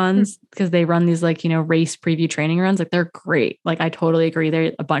group runs because they run these like, race preview training runs. Like they're great. Like I totally agree.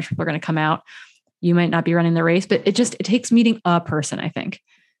 There a bunch of people are going to come out. You might not be running the race, but it takes meeting a person. I think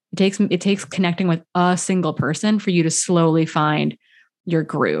it takes connecting with a single person for you to slowly find your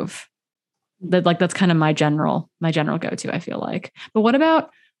groove. That's kind of my general go-to, I feel like. But what about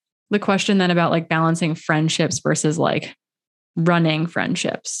the question then about like balancing friendships versus like running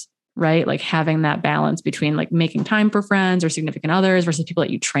friendships, right? Like having that balance between like making time for friends or significant others versus people that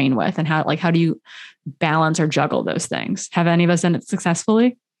you train with, and how do you balance or juggle those things? Have any of us done it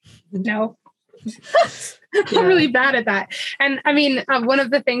successfully? No. I'm really bad at that. And I mean, one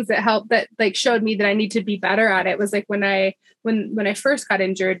of the things that helped, that like showed me that I need to be better at it, was like when I first got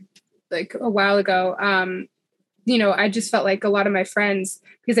injured, like a while ago, I just felt like a lot of my friends,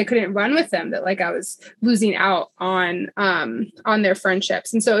 because I couldn't run with them, that like I was losing out on their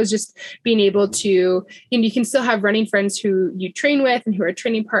friendships. And so it was just being able to, you can still have running friends who you train with and who are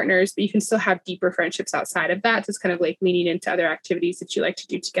training partners, but you can still have deeper friendships outside of that. So it's kind of like leaning into other activities that you like to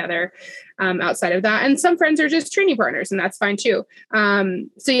do together outside of that. And some friends are just training partners, and that's fine too.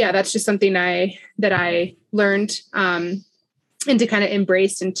 So yeah, that's just something that I learned, and to kind of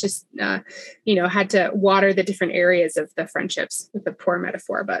embrace, and just, had to water the different areas of the friendships, with a poor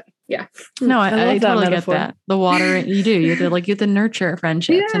metaphor, but yeah. No, I totally get that. The watering, you have to nurture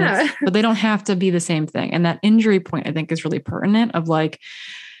friendships, but they don't have to be the same thing. And that injury point, I think, is really pertinent, of like,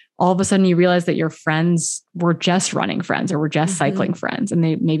 all of a sudden you realize that your friends were just running friends, or were just cycling friends, and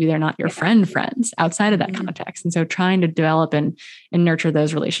maybe they're not your friends outside of that context. And so trying to develop and nurture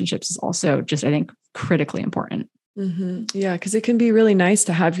those relationships is also just, I think, critically important. Yeah. Cause it can be really nice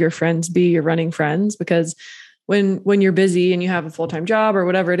to have your friends be your running friends, because when you're busy and you have a full-time job or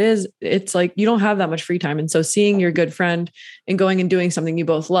whatever it is, it's like, you don't have that much free time. And so seeing your good friend and going and doing something you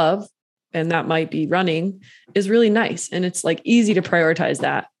both love, and that might be running, is really nice. And it's like easy to prioritize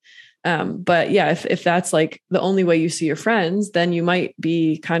that. But yeah, if that's like the only way you see your friends, then you might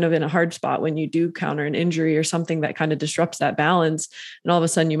be kind of in a hard spot when you do counter an injury or something that kind of disrupts that balance. And all of a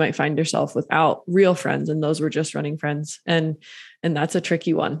sudden you might find yourself without real friends, and those were just running friends. And that's a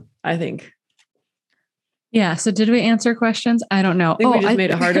tricky one, I think. Yeah. So did we answer questions? I don't know. I think we just made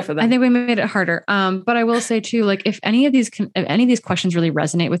it harder for them. I think we made it harder. But I will say too, like, if any of these questions really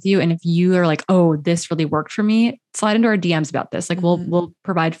resonate with you, and if you are like, oh, this really worked for me, slide into our DMs about this. Like we'll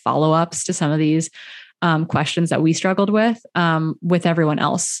provide follow-ups to some of these questions that we struggled with everyone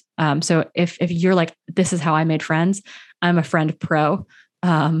else. So if you're like, this is how I made friends, I'm a friend pro,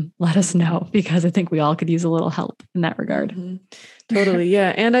 let us know, because I think we all could use a little help in that regard. Totally.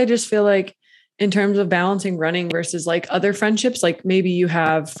 Yeah. And I just feel like, in terms of balancing running versus like other friendships, like maybe you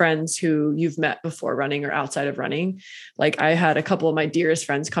have friends who you've met before running or outside of running. Like I had a couple of my dearest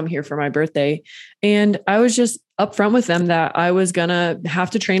friends come here for my birthday, and I was just upfront with them that I was going to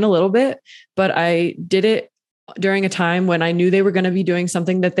have to train a little bit, but I did it during a time when I knew they were going to be doing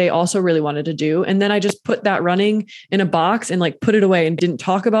something that they also really wanted to do. And then I just put that running in a box and like put it away, and didn't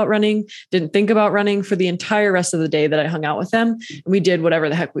talk about running, didn't think about running for the entire rest of the day that I hung out with them. And we did whatever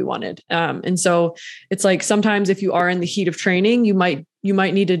the heck we wanted. And so it's like, sometimes if you are in the heat of training, you might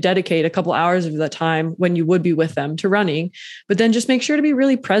need to dedicate a couple hours of that time when you would be with them to running, but then just make sure to be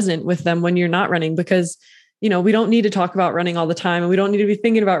really present with them when you're not running, because, we don't need to talk about running all the time, and we don't need to be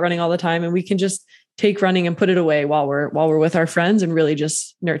thinking about running all the time. And we can just take running and put it away while we're with our friends, and really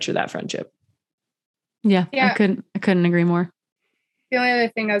just nurture that friendship. Yeah. I couldn't agree more. The only other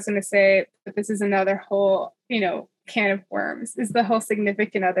thing I was going to say, but this is another whole, can of worms, is the whole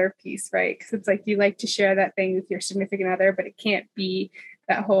significant other piece, right? Because it's like, you like to share that thing with your significant other, but it can't be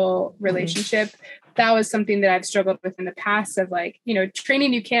that whole relationship. That was something that I've struggled with in the past, of like,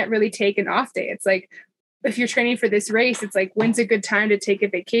 training, you can't really take an off day. It's like, if you're training for this race, it's like, when's a good time to take a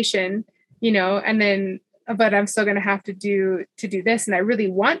vacation? And then, but I'm still going to have to do this. And I really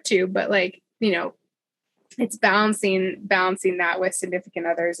want to, but like, it's balancing that with significant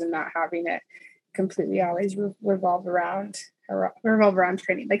others, and not having it completely always revolve around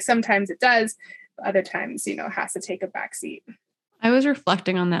training. Like sometimes it does, but other times, it has to take a back seat. I was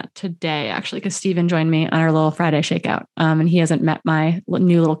reflecting on that today, actually, because Steven joined me on our little Friday shakeout. And he hasn't met my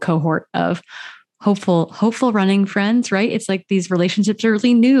new little cohort of hopeful running friends, right? It's like these relationships are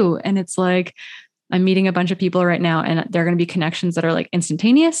really new. And it's like, I'm meeting a bunch of people right now, and there are going to be connections that are like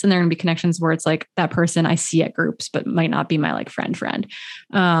instantaneous. And there are going to be connections where it's like that person I see at groups, but might not be my like friend.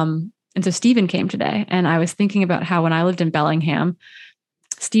 And so Steven came today, and I was thinking about how when I lived in Bellingham,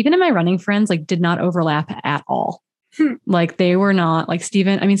 Steven and my running friends like did not overlap at all. Like they were not like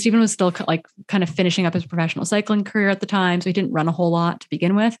Steven. I mean, Steven was still like kind of finishing up his professional cycling career at the time. So he didn't run a whole lot to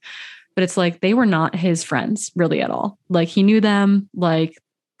begin with. But it's like, they were not his friends really at all. Like he knew them, like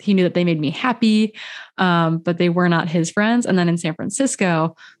he knew that they made me happy, but they were not his friends. And then in San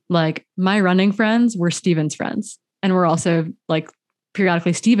Francisco, like my running friends were Steven's friends. And we're also like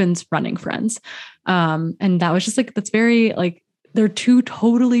periodically Steven's running friends. And that was just like, that's very like, they're two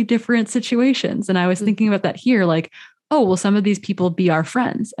totally different situations. And I was thinking about that here, like, oh, will some of these people be our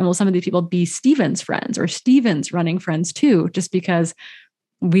friends? And will some of these people be Steven's friends or Steven's running friends too? Just because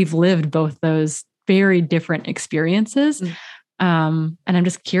we've lived both those very different experiences. And I'm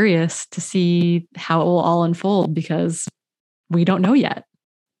just curious to see how it will all unfold because we don't know yet.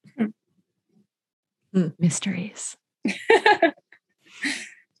 Mysteries.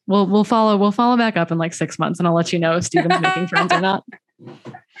 We'll follow back up in like 6 months and I'll let you know if Steven's making friends or not.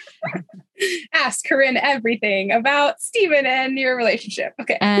 Ask Corinne everything about Steven and your relationship.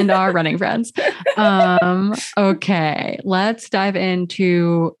 Okay. And our running friends. Okay. Let's dive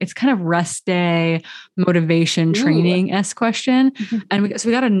into, it's kind of rest day motivation training-esque question. And we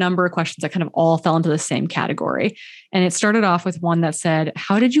got a number of questions that kind of all fell into the same category. And it started off with one that said,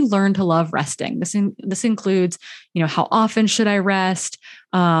 how did you learn to love resting? This includes, how often should I rest?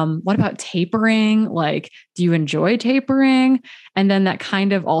 What about tapering? Like, do you enjoy tapering? And then that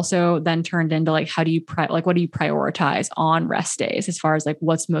kind of also then turned into like, what do you prioritize on rest days as far as like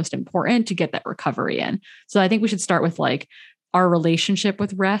what's most important to get that recovery in? So I think we should start with like our relationship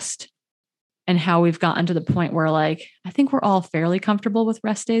with rest and how we've gotten to the point where like, I think we're all fairly comfortable with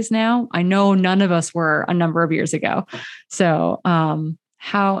rest days now. I know none of us were a number of years ago. So,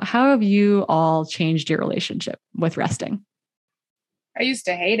 how have you all changed your relationship with resting? I used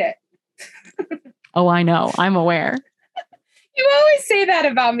to hate it. Oh, I know. I'm aware. You always say that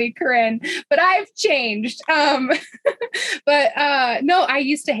about me, Corinne, but I've changed. No, I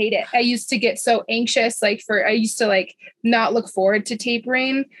used to hate it. I used to get so anxious, I used to like not look forward to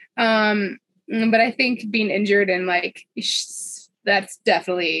tapering. But I think being injured and like, it's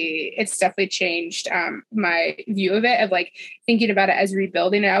definitely changed my view of it, of like thinking about it as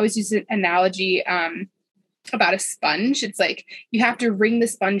rebuilding. I always use an analogy about a sponge. It's like you have to wring the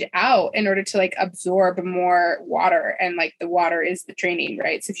sponge out in order to like absorb more water, and like the water is the training,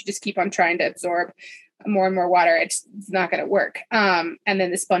 right? So if you just keep on trying to absorb more and more water, it's not going to work. And then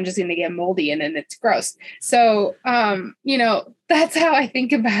the sponge is going to get moldy and then it's gross. So, that's how I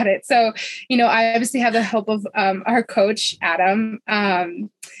think about it. So, I obviously have the help of our coach, Adam. So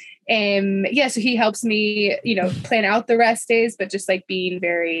he helps me, plan out the rest days, but just like being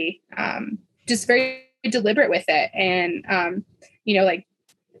very deliberate with it. And, like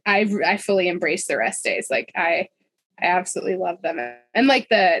I fully embrace the rest days. Like I absolutely love them. And like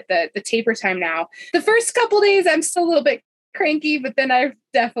the taper time now, the first couple days, I'm still a little bit cranky, but then I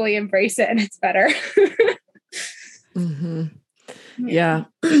definitely embrace it and it's better. Yeah.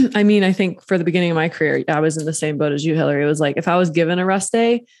 I mean, I think for the beginning of my career, I was in the same boat as you, Hillary. It was like, if I was given a rest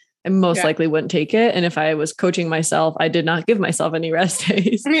day, I most likely wouldn't take it. And if I was coaching myself, I did not give myself any rest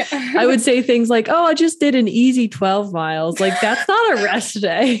days. I would say things like, oh, I just did an easy 12 miles. Like that's not a rest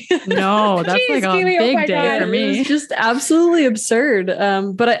day. No, that's like a big day for me. It's just absolutely absurd.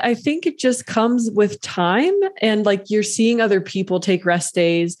 But I think it just comes with time, and like you're seeing other people take rest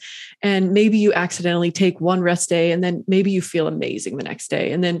days, and maybe you accidentally take one rest day and then maybe you feel amazing the next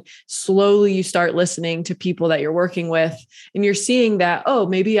day. And then slowly you start listening to people that you're working with, and you're seeing that, oh,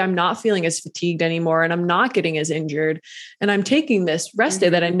 maybe I'm not feeling as fatigued anymore and I'm not getting as injured. And I'm taking this rest day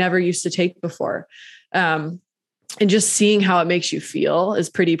that I never used to take before. And just seeing how it makes you feel is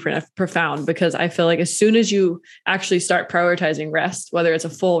pretty profound, because I feel like as soon as you actually start prioritizing rest, whether it's a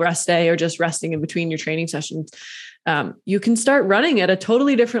full rest day or just resting in between your training sessions, you can start running at a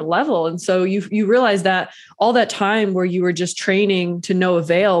totally different level. And so you realize that all that time where you were just training to no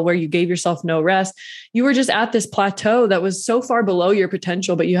avail, where you gave yourself no rest, you were just at this plateau that was so far below your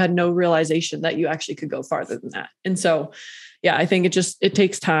potential, but you had no realization that you actually could go farther than that. And so, yeah, I think it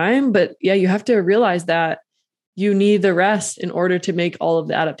takes time, but yeah, you have to realize that you need the rest in order to make all of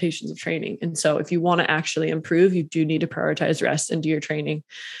the adaptations of training. And so if you want to actually improve, you do need to prioritize rest into your training.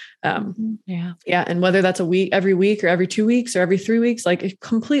 Yeah. And whether that's every week or every 2 weeks or every 3 weeks, like it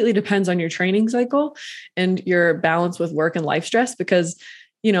completely depends on your training cycle and your balance with work and life stress. Because,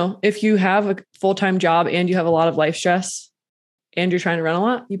 if you have a full-time job and you have a lot of life stress and you're trying to run a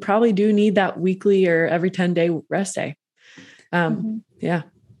lot, you probably do need that weekly or every 10-day rest day. Yeah.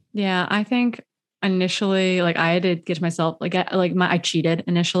 I think initially, like I did get to myself, I cheated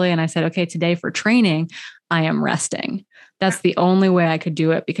initially. And I said, okay, today for training, I am resting. That's the only way I could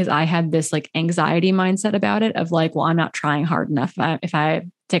do it, because I had this like anxiety mindset about it of like, well, I'm not trying hard enough if I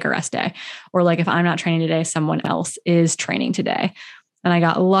take a rest day, or like, if I'm not training today, someone else is training today. And I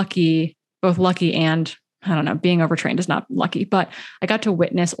got both lucky and I don't know, being overtrained is not lucky, but I got to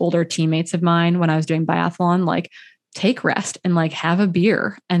witness older teammates of mine when I was doing biathlon, like take rest and like have a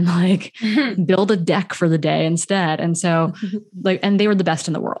beer and like build a deck for the day instead. And so and they were the best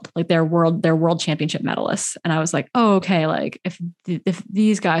in the world, like they're world championship medalists. And I was like, oh, okay. Like if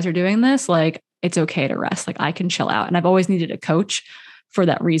these guys are doing this, like it's okay to rest. Like I can chill out. And I've always needed a coach for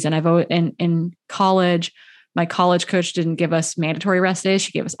that reason. I've always, in college, my college coach didn't give us mandatory rest days.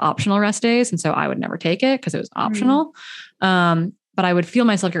 She gave us optional rest days. And so I would never take it because it was optional. But I would feel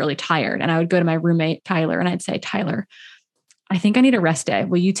myself get really tired. And I would go to my roommate, Tyler, and I'd say, Tyler, I think I need a rest day.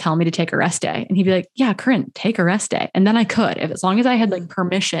 Will you tell me to take a rest day? And he'd be like, yeah, Corinne, take a rest day. And then I could, as long as I had like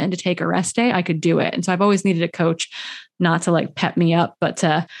permission to take a rest day, I could do it. And so I've always needed a coach, not to like pep me up, but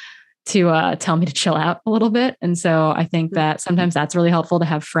to tell me to chill out a little bit. And so I think that sometimes that's really helpful to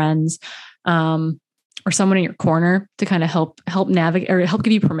have friends, or someone in your corner to kind of help navigate or help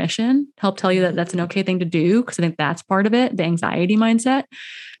give you permission, help tell you that that's an okay thing to do. Cause I think that's part of it, the anxiety mindset.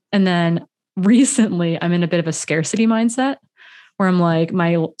 And then recently I'm in a bit of a scarcity mindset where I'm like,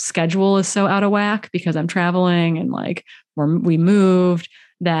 my schedule is so out of whack because I'm traveling and like we moved,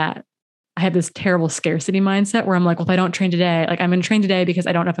 that I have this terrible scarcity mindset where I'm like, well, if I don't train today, like I'm going to train today because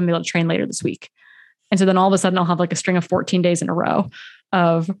I don't know if I'm able to train later this week. And so then all of a sudden I'll have like a string of 14 days in a row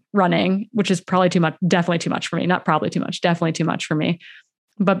of running, which is probably too much, definitely too much for me. Not probably too much, definitely too much for me.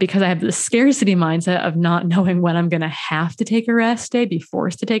 But because I have this scarcity mindset of not knowing when I'm going to have to take a rest day, be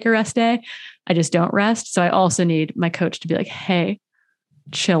forced to take a rest day, I just don't rest. So I also need my coach to be like, hey,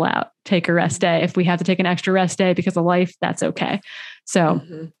 chill out, take a rest day. If we have to take an extra rest day because of life, that's okay. So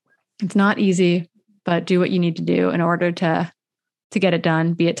it's not easy, but do what you need to do in order to get it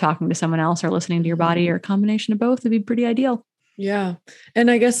done, be it talking to someone else or listening to your body or a combination of both would be pretty ideal. Yeah. And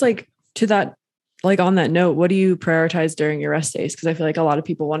I guess like to that, like on that note, what do you prioritize during your rest days? Because I feel like a lot of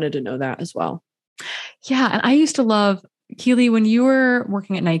people wanted to know that as well. Yeah. And I used to love, Keely, when you were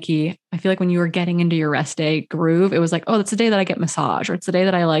working at Nike, I feel like when you were getting into your rest day groove, it was like, oh, that's the day that I get massage, or it's the day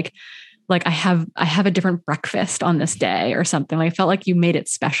that I like I have a different breakfast on this day or something. Like I felt like you made it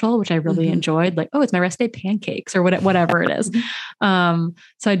special, which I really enjoyed. Like, oh, it's my rest day pancakes or whatever it is.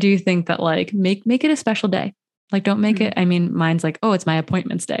 So I do think that like make it a special day. Like don't make it, I mean, mine's like, oh, it's my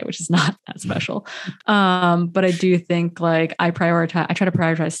appointments day, which is not that special. But I do think like I try to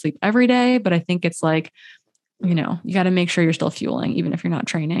prioritize sleep every day, but I think it's like, you know, you got to make sure you're still fueling, even if you're not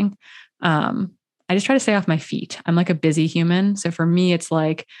training. I just try to stay off my feet. I'm like a busy human. So for me, it's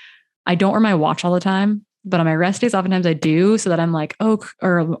like, I don't wear my watch all the time, but on my rest days, oftentimes I do, so that I'm like, oh,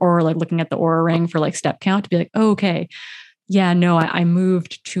 or like looking at the Oura ring for like step count to be like, oh, okay. Yeah, no, I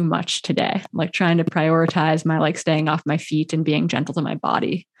moved too much today. I'm like trying to prioritize my like staying off my feet and being gentle to my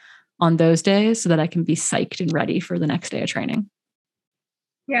body on those days so that I can be psyched and ready for the next day of training.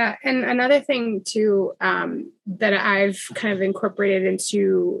 Yeah. And another thing too, that I've kind of incorporated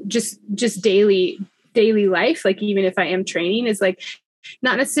into just daily life, like even if I am training, is like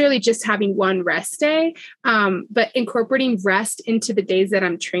not necessarily just having one rest day, but incorporating rest into the days that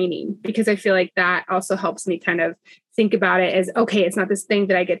I'm training, because I feel like that also helps me kind of think about it as, okay, it's not this thing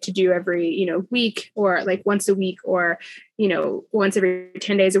that I get to do every, week or like once a week or, once every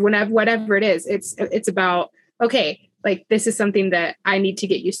 10 days or whatever it is. It's about, okay, like this is something that I need to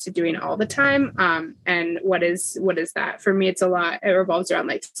get used to doing all the time. And what is that? For me, it's a lot. It revolves around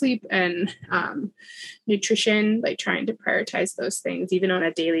like sleep and nutrition, like trying to prioritize those things even on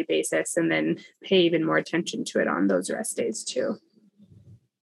a daily basis, and then pay even more attention to it on those rest days too.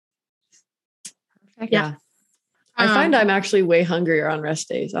 Perfect. Yeah. I find I'm actually way hungrier on rest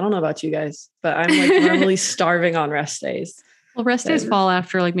days. I don't know about you guys, but I'm like normally starving on rest days. Well, rest days fall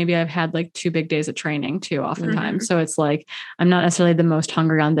after like maybe I've had like 2 big days of training too, oftentimes. So it's like I'm not necessarily the most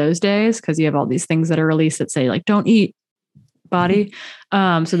hungry on those days because you have all these things that are released that say like don't eat body.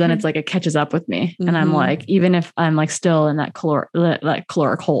 So then it's like it catches up with me, and I'm like, even if I'm like still in that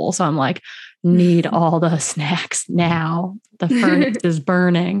caloric hole, so I'm like need all the snacks now. The furnace is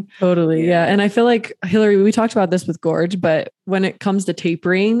burning. Totally. Yeah. And I feel like, Hillary, we talked about this with Gorge, but when it comes to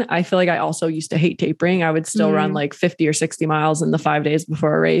tapering, I feel like I also used to hate tapering. I would still run like 50 or 60 miles in the 5 days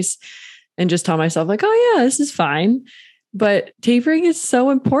before a race and just tell myself like, oh yeah, this is fine. But tapering is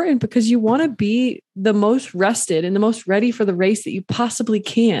so important because you want to be the most rested and the most ready for the race that you possibly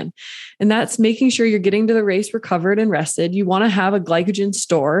can. And that's making sure you're getting to the race recovered and rested. You want to have a glycogen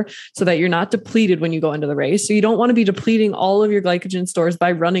store so that you're not depleted when you go into the race. So you don't want to be depleting all of your glycogen stores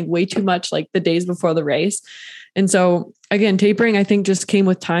by running way too much like the days before the race. And so again, tapering, I think just came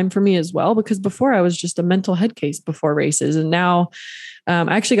with time for me as well, because before I was just a mental head case before races. And now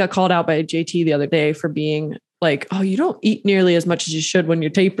I actually got called out by JT the other day for being like, oh, you don't eat nearly as much as you should when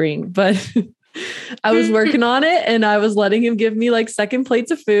you're tapering. But I was working on it and I was letting him give me like second plates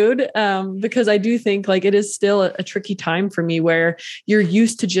of food because I do think like it is still a tricky time for me where you're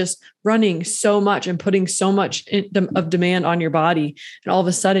used to just running so much and putting so much of demand on your body. And all of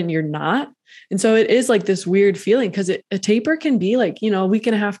a sudden you're not. And so it is like this weird feeling because a taper can be like, a week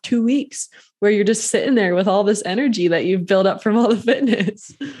and a half, 2 weeks where you're just sitting there with all this energy that you've built up from all the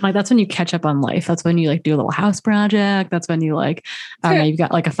fitness. Like that's when you catch up on life. That's when you like do a little house project. That's when you like, I don't know, you've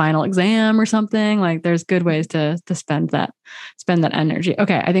got like a final exam or something. Like there's good ways to spend that energy.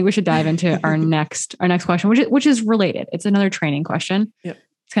 Okay. I think we should dive into our next question, which is related. It's another training question. Yep.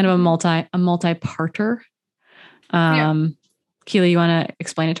 It's kind of a multi-parter. Keely, you want to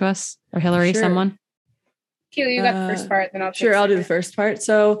explain it to us, or Hillary, sure. Someone? Keely, you got the first part, then I'll do the first part.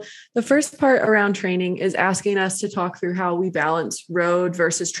 So the first part around training is asking us to talk through how we balance road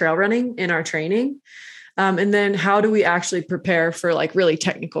versus trail running in our training. And then how do we actually prepare for like really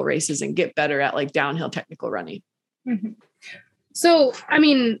technical races and get better at like downhill technical running? Mm-hmm. So, I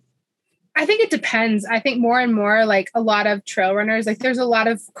mean, I think it depends. I think more and more, like a lot of trail runners, like there's a lot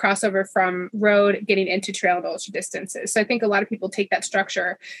of crossover from road getting into trail and ultra distances. So I think a lot of people take that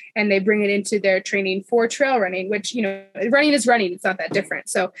structure and they bring it into their training for trail running, which, running is running. It's not that different.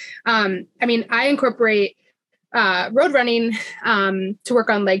 So, I mean, I incorporate road running to work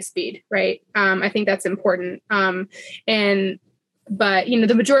on leg speed, right? I think that's important. But,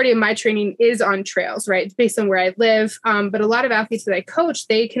 the majority of my training is on trails, right? It's based on where I live. But a lot of athletes that I coach,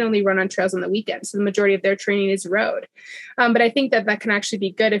 they can only run on trails on the weekend. So the majority of their training is road. But I think that can actually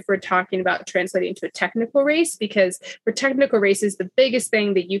be good if we're talking about translating to a technical race, because for technical races, the biggest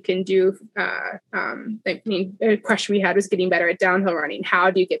thing that you can do, a question we had was getting better at downhill running.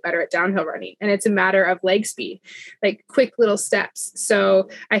 How do you get better at downhill running? And it's a matter of leg speed, like quick little steps. So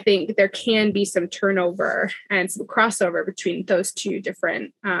I think there can be some turnover and some crossover between those two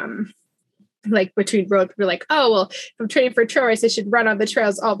different, like between road, we're like, oh, well, if I'm training for a trail race, I should run on the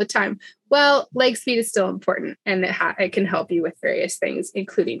trails all the time. Well, leg speed is still important, and it can help you with various things,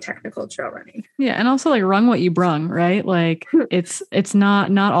 including technical trail running. Yeah. And also like rung what you brung, right? Like it's not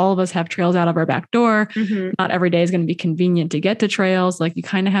all of us have trails out of our back door. Mm-hmm. Not every day is going to be convenient to get to trails. Like you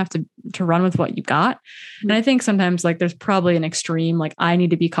kind of have to run with what you got. Mm-hmm. And I think sometimes like there's probably an extreme, like I need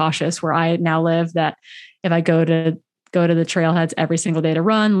to be cautious where I now live, that if I go to the trailheads every single day to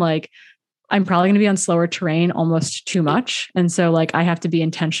run, like I'm probably going to be on slower terrain almost too much. And so like, I have to be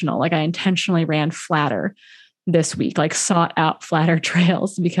intentional. Like I intentionally ran flatter this week, like sought out flatter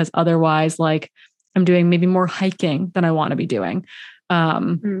trails, because otherwise like I'm doing maybe more hiking than I want to be doing.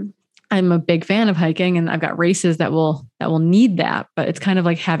 I'm a big fan of hiking, and I've got races that will need that, but it's kind of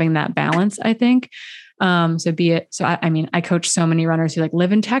like having that balance, I think. I mean, I coach so many runners who like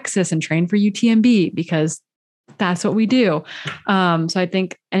live in Texas and train for UTMB because that's what we do. So I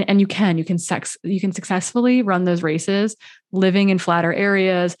think, and you can successfully run those races, living in flatter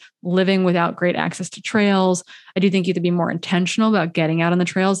areas, living without great access to trails. I do think you have to be more intentional about getting out on the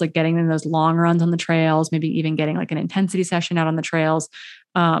trails, like getting in those long runs on the trails, maybe even getting like an intensity session out on the trails.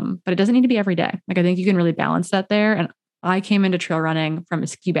 But it doesn't need to be every day. Like I think you can really balance that there. And I came into trail running from a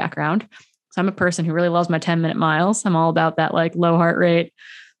ski background. So I'm a person who really loves my 10-minute miles. I'm all about that like low heart rate,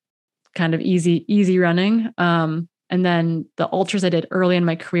 kind of easy running. And then the ultras I did early in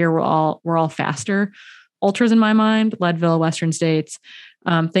my career were all faster ultras in my mind, Leadville, Western States,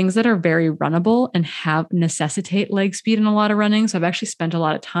 things that are very runnable and necessitate leg speed in a lot of running. So I've actually spent a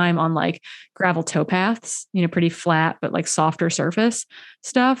lot of time on like gravel towpaths, pretty flat, but like softer surface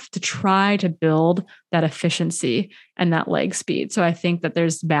stuff to try to build that efficiency and that leg speed. So I think that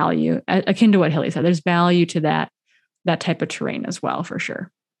there's value akin to what Hilly said. There's value to that type of terrain as well, for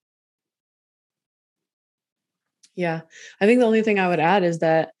sure. Yeah. I think the only thing I would add is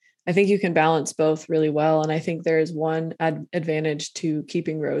that I think you can balance both really well. And I think there is one advantage to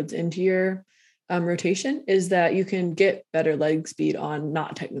keeping roads into your rotation is that you can get better leg speed on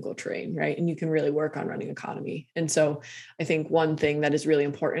not technical terrain, right? And you can really work on running economy. And so I think one thing that is really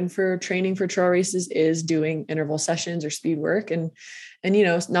important for training for trail races is doing interval sessions or speed work. And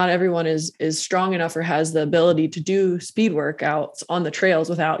not everyone is strong enough or has the ability to do speed workouts on the trails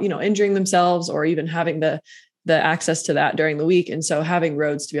without, injuring themselves or even having the access to that during the week. And so having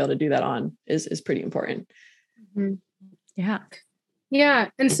roads to be able to do that on is pretty important. Mm-hmm. Yeah. Yeah.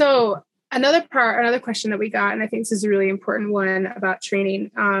 And so another question that we got, and I think this is a really important one about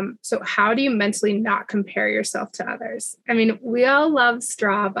training. So how do you mentally not compare yourself to others? I mean, we all love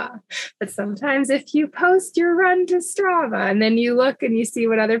Strava, but sometimes if you post your run to Strava and then you look and you see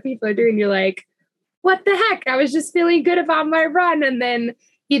what other people are doing, you're like, what the heck? I was just feeling good about my run. And then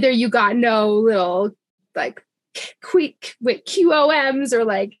either you got no little like quick with QOMs or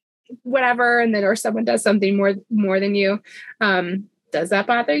like whatever, and then or someone does something more than you. Does that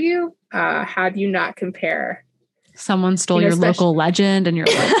bother you? How do you not compare? someone stole your local legend and you're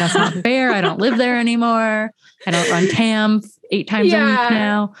like, that's not fair. I don't live there anymore. I don't run TAM 8 times a week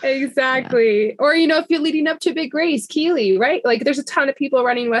now. Exactly. Yeah. Or, if you're leading up to a big race, Keeley, right? Like there's a ton of people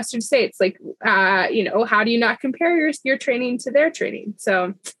running Western States. Like, how do you not compare your training to their training?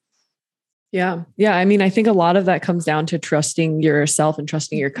 So yeah. Yeah. I mean, I think a lot of that comes down to trusting yourself and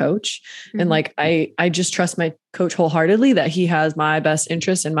trusting your coach. Mm-hmm. And like, I just trust my coach wholeheartedly that he has my best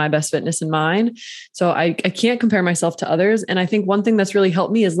interest and my best fitness in mind. So I can't compare myself to others. And I think one thing that's really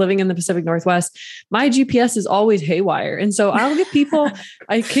helped me is living in the Pacific Northwest. My GPS is always haywire. And so I'll get people,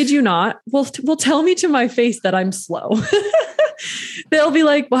 I kid you not, will tell me to my face that I'm slow. They'll be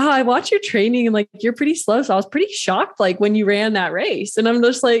like, wow, I watch your training and like, you're pretty slow. So I was pretty shocked, like when you ran that race. And I'm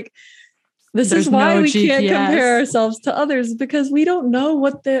just like, There's is why we can't compare ourselves to others, because we don't know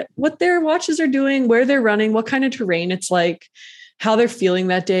what their watches are doing, where they're running, what kind of terrain it's like, how they're feeling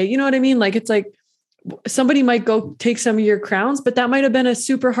that day. You know what I mean? Like, it's like somebody might go take some of your crowns, but that might have been a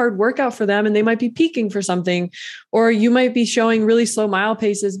super hard workout for them and they might be peaking for something. Or you might be showing really slow mile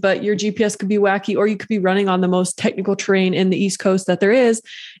paces, but your GPS could be wacky, or you could be running on the most technical terrain in the East Coast that there is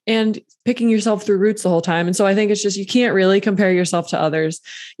and picking yourself through routes the whole time. And so I think it's just, you can't really compare yourself to others.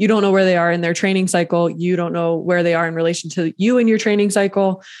 You don't know where they are in their training cycle. You don't know where they are in relation to you in your training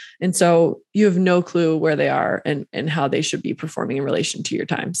cycle. And so you have no clue where they are and how they should be performing in relation to your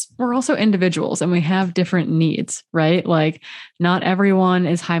times. We're also individuals and we have different needs, right? Like not everyone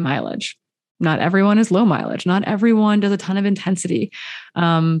is high mileage. Not everyone is low mileage. Not everyone does a ton of intensity.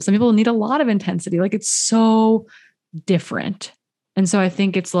 Some people need a lot of intensity. Like it's so different. And so I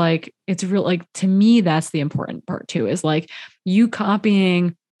think it's real, like, to me, that's the important part too, is like you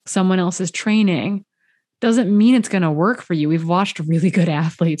copying someone else's training doesn't mean it's going to work for you. We've watched really good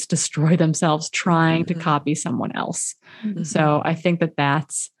athletes destroy themselves trying to copy someone else. Mm-hmm. So I think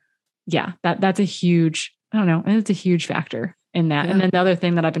that's a huge, I don't know. And it's a huge factor in that. Yeah. And then the other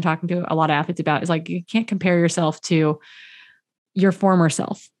thing that I've been talking to a lot of athletes about is like, you can't compare yourself to your former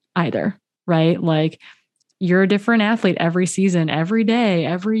self either, right? Like, you're a different athlete every season, every day,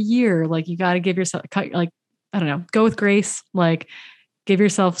 every year. Like you got to give yourself, like, I don't know, go with grace, like give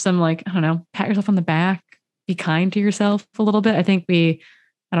yourself some, like, I don't know, pat yourself on the back, be kind to yourself a little bit. I think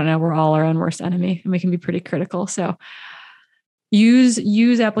we're all our own worst enemy and we can be pretty critical. So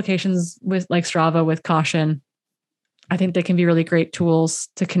use applications with like Strava with caution. I think they can be really great tools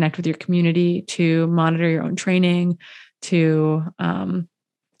to connect with your community, to monitor your own training, to,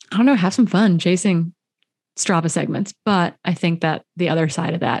 have some fun chasing Strava segments. But I think that the other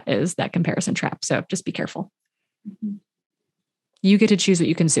side of that is that comparison trap. So just be careful. Mm-hmm. You get to choose what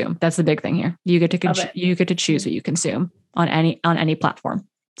you consume. That's the big thing here. You get to choose what you consume on any platform.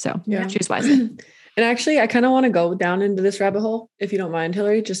 So choose wisely. And actually, I kind of want to go down into this rabbit hole, if you don't mind,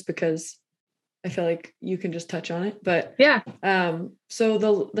 Hillary, just because I feel like you can just touch on it. But yeah.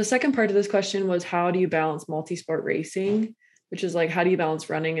 So the second part of this question was, how do you balance multi-sport racing? Which is like, how do you balance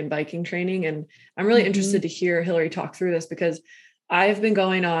running and biking training? And I'm really interested to hear Hillary talk through this, because I've been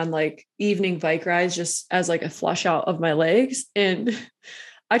going on like evening bike rides just as like a flush out of my legs. And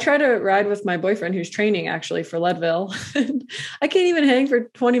I try to ride with my boyfriend who's training actually for Leadville. And I can't even hang for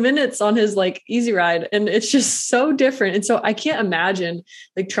 20 minutes on his like easy ride. And it's just so different. And so I can't imagine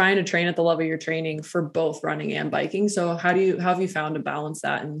like trying to train at the level you're training for both running and biking. So how have you found to balance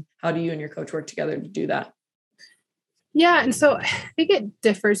that? And how do you and your coach work together to do that? Yeah. And so I think it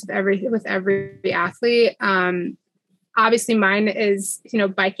differs with every athlete. Obviously mine is,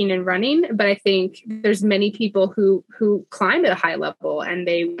 biking and running, but I think there's many people who climb at a high level and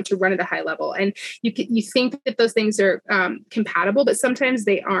they want to run at a high level. And you think that those things are compatible, but sometimes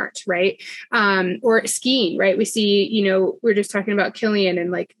they aren't, right? Or skiing, right? We see, we're just talking about Killian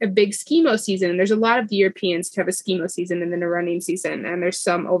and like a big skimo season. And there's a lot of the Europeans who have a skimo season and then a running season, and there's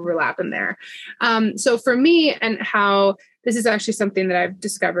some overlap in there. So for me, and how this is actually something that I've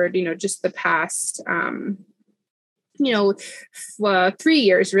discovered, just the past 3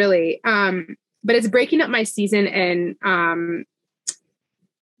 years really. But it's breaking up my season and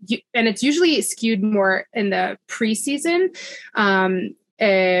it's usually skewed more in the preseason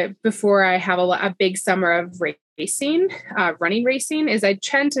before I have a big summer of racing, running racing, is I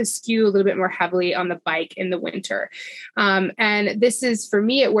tend to skew a little bit more heavily on the bike in the winter. And this is, for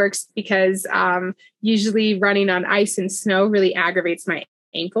me, it works because usually running on ice and snow really aggravates my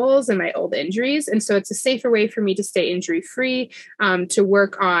ankles and my old injuries. And so it's a safer way for me to stay injury free, to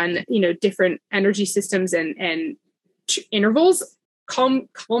work on, different energy systems and intervals.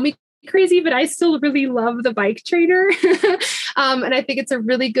 Call me crazy, but I still really love the bike trainer. And I think it's a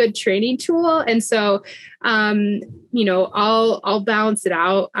really good training tool. And so, I'll balance it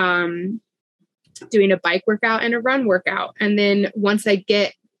out. doing a bike workout and a run workout. And then once I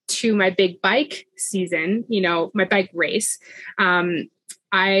get to my big bike season, my bike race,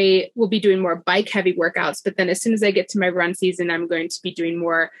 I will be doing more bike heavy workouts. But then as soon as I get to my run season, I'm going to be doing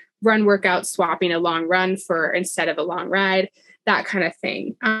more run workouts, swapping a long run for instead of a long ride, that kind of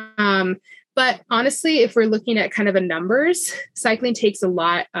thing. But honestly, if we're looking at kind of a numbers, cycling takes a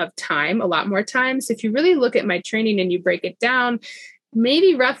lot of time, a lot more time. So if you really look at my training and you break it down,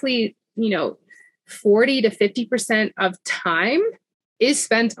 maybe roughly, 40 to 50% of time is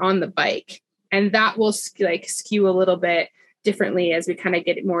spent on the bike. And that will skew a little bit differently as we kind of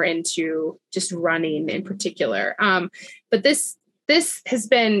get more into just running in particular. But this has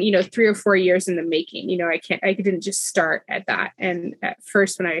been, 3 or 4 years in the making. I didn't just start at that. And at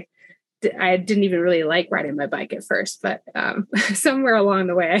first when I didn't even really like riding my bike at first, but somewhere along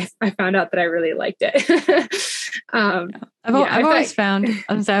the way, I found out that I really liked it. I've always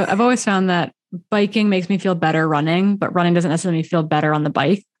found that biking makes me feel better running, but running doesn't necessarily feel better on the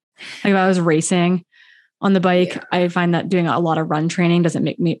bike. Like if I was racing on the bike, I find that doing a lot of run training doesn't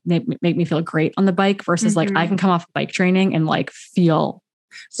make me feel great on the bike versus like I can come off bike training and like feel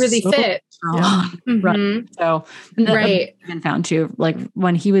really fit. Right. So right. I've been found too, like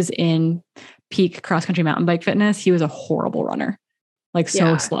when he was in peak cross country mountain bike fitness, he was a horrible runner, like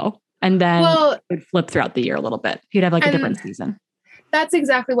so slow. And then it would flip throughout the year a little bit. He'd have like a different season. That's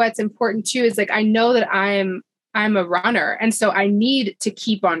exactly why it's important too, is like, I know that I'm a runner. And so I need to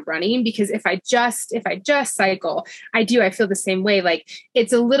keep on running because if I just cycle, I feel the same way. Like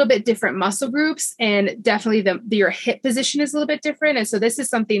it's a little bit different muscle groups and definitely your hip position is a little bit different. And so this is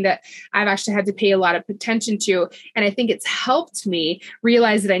something that I've actually had to pay a lot of attention to. And I think it's helped me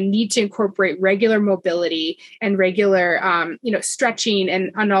realize that I need to incorporate regular mobility and regular, stretching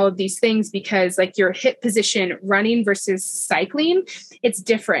and on all of these things because like your hip position running versus cycling, it's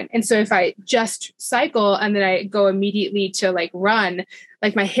different. And so if I just cycle and then I go immediately to like run,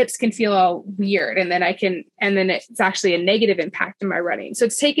 like my hips can feel all weird. And then it's actually a negative impact in my running. So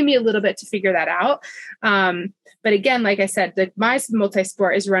it's taken me a little bit to figure that out. But again, like I said, my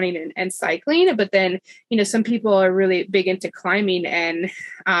multi-sport is running and cycling, but then, some people are really big into climbing and,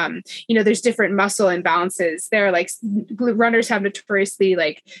 there's different muscle imbalances there. Like runners have notoriously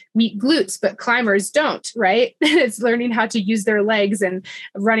like weak glutes, but climbers don't, right? It's learning how to use their legs and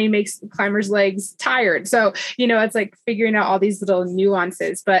running makes climbers' legs tired. So, it's like figuring out all these little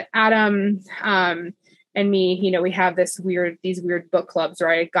nuances, but Adam, and me, we have these weird book clubs where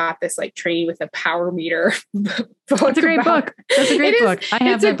I got this like training with a power meter. That's a great book. That's a great book. I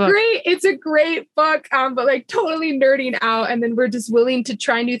have that book. It's a great book, but like totally nerding out. And then we're just willing to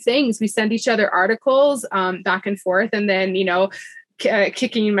try new things. We send each other articles back and forth. And then,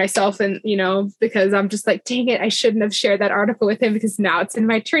 kicking myself and, because I'm just like, dang it, I shouldn't have shared that article with him because now it's in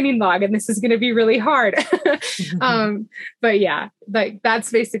my training log and this is going to be really hard. But yeah, like that's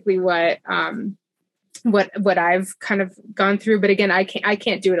basically what I've kind of gone through. But again, I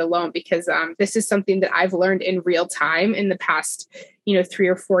can't do it alone because this is something that I've learned in real time in the past, 3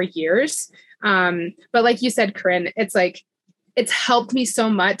 or 4 years. But like you said, Corinne, it's like, it's helped me so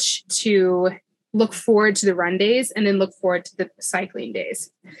much to look forward to the run days and then look forward to the cycling days.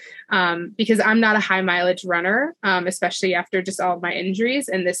 Because I'm not a high mileage runner, especially after just all of my injuries.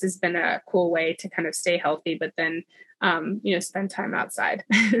 And this has been a cool way to kind of stay healthy, but then spend time outside.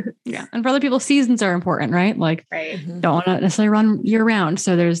 Yeah. And for other people, seasons are important, right? Like don't want to necessarily run year round.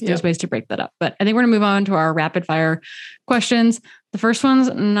 So there's ways to break that up, but I think we're gonna move on to our rapid fire questions. The first one's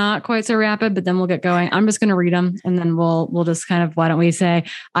not quite so rapid, but then we'll get going. I'm just going to read them and then we'll just kind of, why don't we say,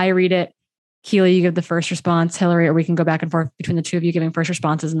 I read it, Keely, you give the first response, Hillary, or we can go back and forth between the two of you giving first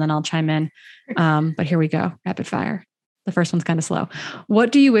responses and then I'll chime in. But here we go. Rapid fire. The first one's kind of slow.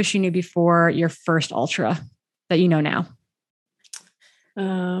 What do you wish you knew before your first ultra that you know now?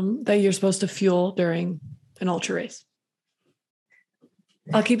 That you're supposed to fuel during an ultra race.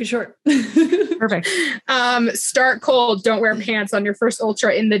 I'll keep it short. Perfect. Start cold. Don't wear pants on your first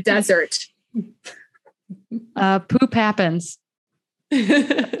ultra in the desert. Poop happens.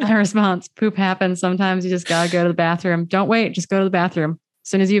 My response, poop happens. Sometimes you just got to go to the bathroom. Don't wait. Just go to the bathroom. As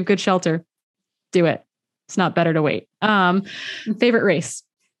soon as you have good shelter, do it. It's not better to wait. Favorite race?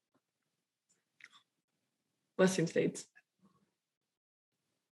 Western States.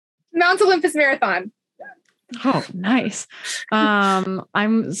 Mount Olympus Marathon. Oh, nice.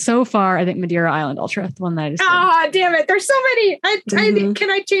 I'm so far, I think Madeira Island Ultra, the one that I just damn it. There's so many. Can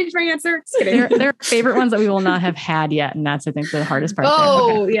I change my answer? There are favorite ones that we will not have had yet. And that's, I think, the hardest part.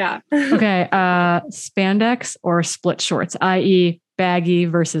 Yeah. Okay. Spandex or split shorts, i.e. baggy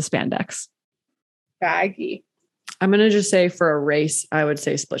versus spandex? Baggy. I'm going to just say for a race, I would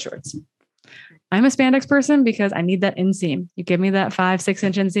say split shorts. I'm a spandex person because I need that inseam. You give me that 5-6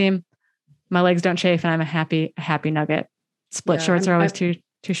 inch inseam, my legs don't chafe, and I'm a happy nugget. Split shorts are always too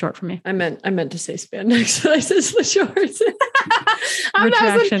short for me. I meant to say spandex, but I said split shorts. I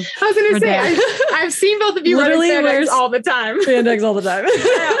was going to say, I've seen both of you literally wearing spandex all the time. Spandex all the time.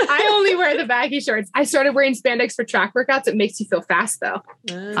 I only wear the baggy shorts. I started wearing spandex for track workouts. It makes you feel fast though.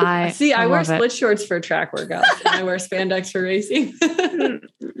 I wear split shorts for track workouts. And I wear spandex for racing.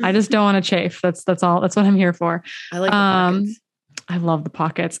 I just don't want to chafe. That's all. That's what I'm here for. I like the pockets. I love the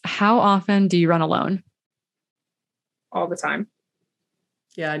pockets. How often do you run alone? All the time.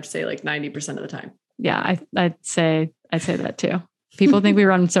 Yeah, I'd say like 90% of the time. Yeah, I'd say that too. People think we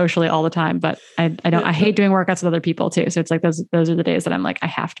run socially all the time, but I don't. I hate doing workouts with other people too. So it's like those are the days that I'm like, I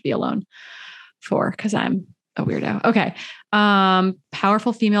have to be alone for, because I'm a weirdo. Okay.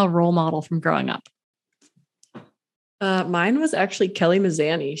 Powerful female role model from growing up. Mine was actually Kelly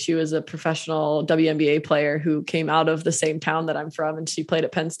Mazzani. She was a professional WNBA player who came out of the same town that I'm from, and she played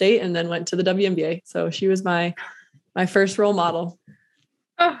at Penn State and then went to the WNBA. So she was my first role model.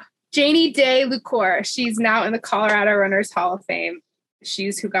 Oh, Janie Day Lucor. She's now in the Colorado Runners Hall of Fame.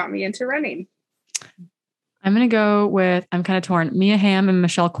 She's who got me into running. I'm going to go with, I'm kind of torn, Mia Hamm and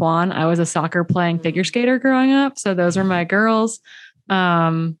Michelle Kwan. I was a soccer playing figure skater growing up. So those are my girls.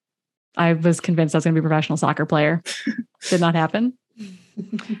 I was convinced I was going to be a professional soccer player. Did not happen.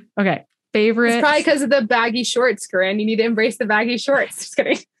 Okay. Favorite. It's probably because of the baggy shorts, Corinne. You need to embrace the baggy shorts. Just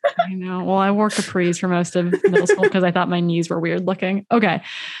kidding. I know. Well, I wore capris for most of middle school because I thought my knees were weird looking. Okay.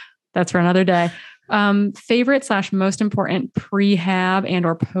 That's for another day. Favorite / most important prehab and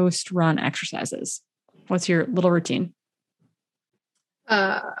or post run exercises. What's your little routine?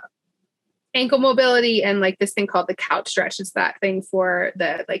 Ankle mobility and like this thing called the couch stretch. It's that thing for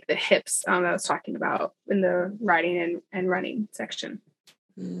the hips I was talking about in the riding and running section.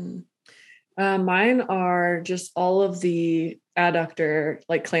 Mine are just all of the adductor,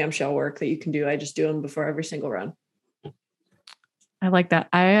 like clamshell work that you can do. I just do them before every single run. I like that.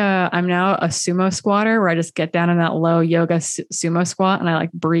 I'm now a sumo squatter where I just get down in that low yoga sumo squat and I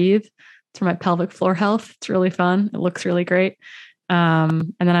like breathe through my pelvic floor health. It's really fun. It looks really great.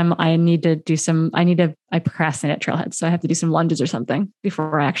 And then I procrastinate at trailheads. So I have to do some lunges or something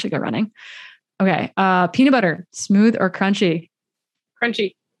before I actually go running. Okay. Peanut butter, smooth or crunchy?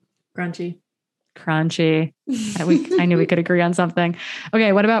 Crunchy. I knew we could agree on something.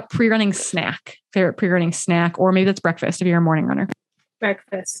 Okay. What about pre-running snack? Favorite pre-running snack, or maybe that's breakfast if you're a morning runner.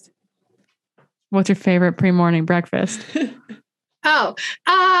 Breakfast. What's your favorite pre-morning breakfast?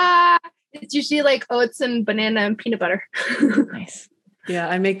 It's usually like oats and banana and peanut butter. Nice. Yeah,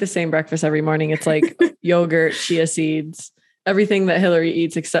 I make the same breakfast every morning. It's like yogurt, chia seeds, everything that Hillary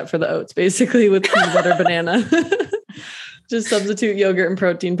eats except for the oats, basically, with peanut butter, banana. Just substitute yogurt and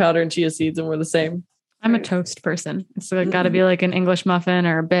protein powder and chia seeds, and we're the same. I'm a toast person. So it's got to be like an English muffin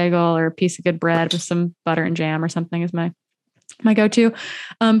or a bagel or a piece of good bread with some butter and jam or something is my go-to.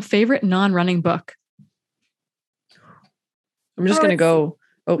 Favorite non-running book. I'm just going to go.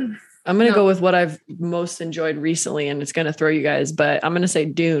 I'm going to go with what I've most enjoyed recently, and it's going to throw you guys, but I'm going to say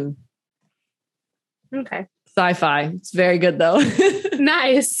Dune. Okay. Sci-fi. It's very good though.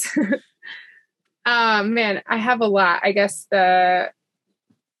 Nice. Man, I have a lot. I guess the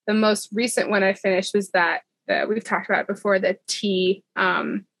most recent one I finished was that we've talked about before, the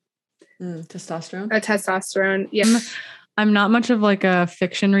testosterone. Testosterone. Yeah. I'm not much of like a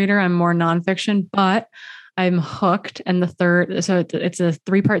fiction reader. I'm more nonfiction, but I'm hooked. And the third, so it's a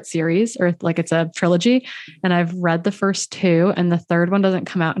 3-part series, or like it's a trilogy. And I've read the first 2, and the third one doesn't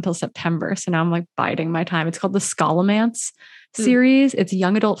come out until September. So now I'm like biding my time. It's called the Scholomance series. It's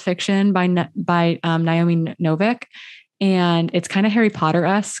young adult fiction by Naomi Novik. And it's kind of Harry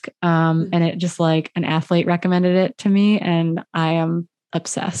Potter-esque. And it just like an athlete recommended it to me, and I am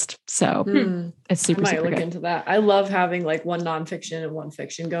obsessed. So it's super, I might super look good. into that. I love having like one nonfiction and one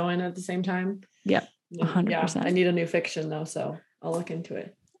fiction going at the same time. Yep. 100%. Yeah, I need a new fiction though, so I'll look into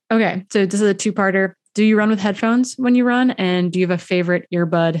it. Okay. So this is a 2-parter. Do you run with headphones when you run? And do you have a favorite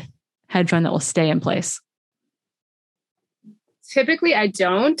earbud headphone that will stay in place? Typically I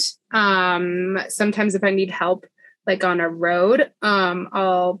don't. Sometimes if I need help, like on a road,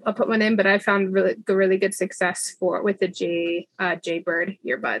 I'll put one in, but I found really good success with the Jaybird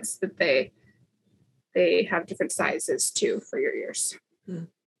earbuds, that they have different sizes too for your ears.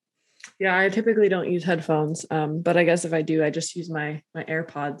 Yeah, I typically don't use headphones, but I guess if I do, I just use my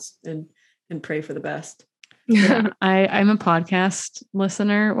AirPods and pray for the best. Yeah, I'm a podcast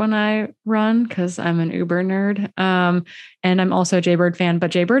listener when I run because I'm an Uber nerd. And I'm also a Jaybird fan, but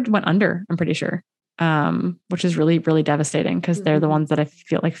Jaybird went under, I'm pretty sure. which is really, really devastating because they're the ones that I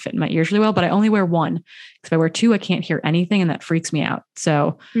feel like fit in my ears really well, but I only wear one because if I wear two, I can't hear anything and that freaks me out.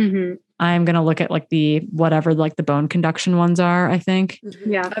 So I'm going to look at like the bone conduction ones are, I think.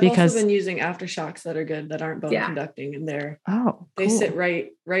 Yeah. I've also been using aftershocks that are good, that aren't bone conducting, and they sit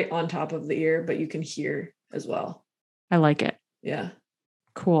right on top of the ear, but you can hear as well. I like it. Yeah.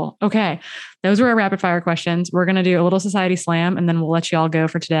 Cool. Okay. Those were our rapid fire questions. We're going to do a little society slam and then we'll let you all go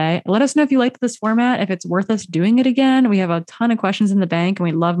for today. Let us know if you liked this format, if it's worth us doing it again. We have a ton of questions in the bank and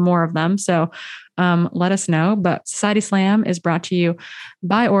we love more of them. So let us know. But Society Slam is brought to you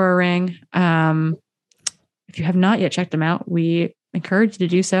by Oura Ring. If you have not yet checked them out, we encourage you to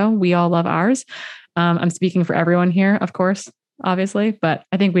do so. We all love ours. I'm speaking for everyone here, of course, obviously, but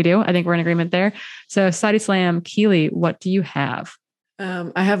I think we do. I think we're in agreement there. So Society Slam, Keely, what do you have?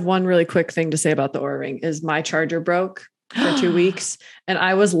 I have one really quick thing to say about the Oura Ring is my charger broke for 2 weeks and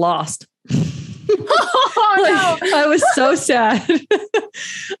I was lost. I was so sad.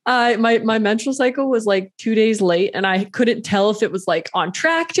 My menstrual cycle was like 2 days late and I couldn't tell if it was like on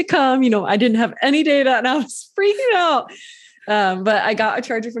track to come. I didn't have any data and I was freaking out. But I got a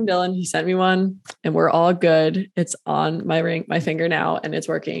charger from Dylan. He sent me one and we're all good. It's on my finger now and it's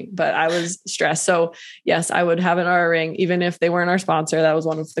working, but I was stressed. So yes, I would have an Oura Ring, even if they weren't our sponsor. That was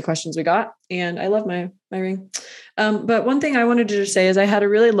one of the questions we got. And I love my ring. But one thing I wanted to just say is I had a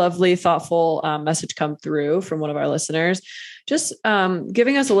really lovely, thoughtful message come through from one of our listeners, just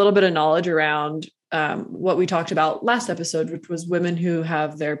giving us a little bit of knowledge around what we talked about last episode, which was women who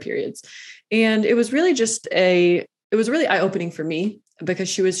have their periods. And it was really it was really eye-opening for me because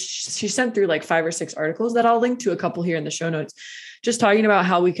she sent through like 5 or 6 articles that I'll link to a couple here in the show notes, just talking about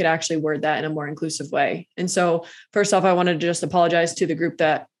how we could actually word that in a more inclusive way. And so first off, I wanted to just apologize to the group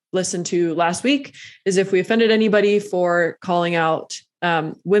that listened to last week, is if we offended anybody for calling out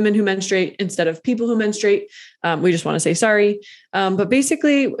women who menstruate instead of people who menstruate. We just want to say sorry. But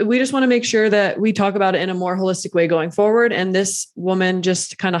basically, we just want to make sure that we talk about it in a more holistic way going forward. And this woman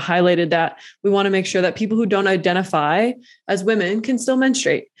just kind of highlighted that we want to make sure that people who don't identify as women can still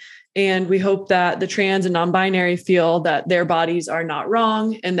menstruate. And we hope that the trans and non-binary feel that their bodies are not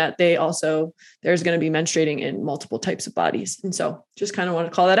wrong and that there's going to be menstruating in multiple types of bodies. And so just kind of want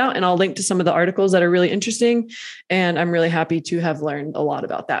to call that out. And I'll link to some of the articles that are really interesting. And I'm really happy to have learned a lot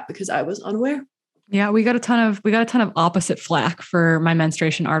about that because I was unaware. Yeah, we got a ton of opposite flack for my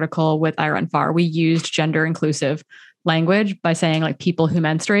menstruation article with I Run Far. We used gender inclusive language by saying like people who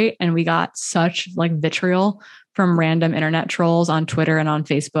menstruate, and we got such like vitriol from random internet trolls on Twitter and on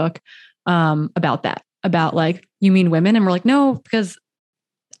Facebook about that, about like, you mean women? And we're like, no, because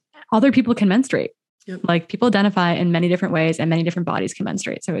other people can menstruate. Yep. Like people identify in many different ways and many different bodies can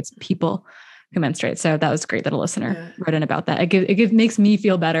menstruate. So it's people who menstruate. So that was great that a listener wrote in about that. It makes me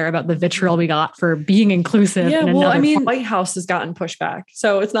feel better about the vitriol we got for being inclusive. Yeah, well, I mean, White House has gotten pushback,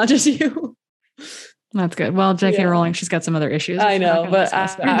 so it's not just you. That's good. Well, J.K. Rowling, she's got some other issues. I know, but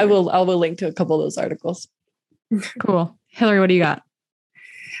I will link to a couple of those articles. Cool. Hillary, what do you got?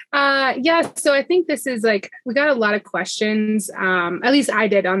 So I think this is like, we got a lot of questions. At least I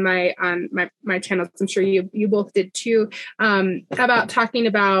did on my channel. I'm sure you both did too, about talking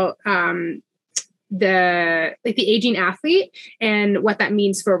about, the aging athlete and what that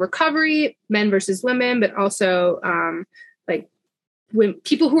means for recovery, men versus women, but also, when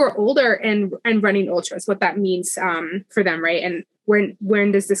people who are older and running ultras, what that means, for them. Right. And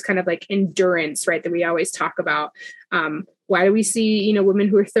when does this kind of like endurance, right, that we always talk about, why do we see, women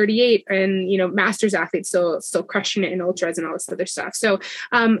who are 38 and, masters athletes still crushing it in ultras and all this other stuff. So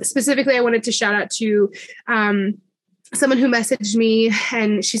specifically, I wanted to shout out to someone who messaged me,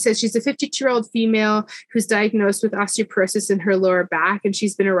 and she says she's a 52-year-old female who's diagnosed with osteoporosis in her lower back, and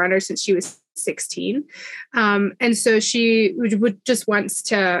she's been a runner since she was 16. And so she would just wants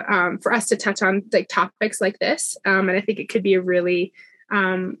to, for us to touch on like topics like this. And I think it could be a really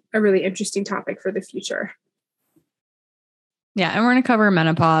interesting topic for the future. Yeah. And we're going to cover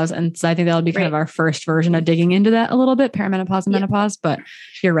menopause. And so I think that'll be kind of our first version of digging into that a little bit, perimenopause and menopause. But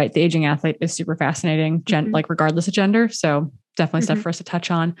you're right. The aging athlete is super fascinating, like regardless of gender. So definitely stuff for us to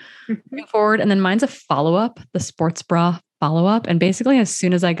touch on moving forward. And then mine's a follow-up, the sports bra follow-up. And basically, as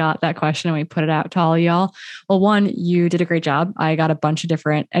soon as I got that question and we put it out to all of y'all, well, one, you did a great job. I got a bunch of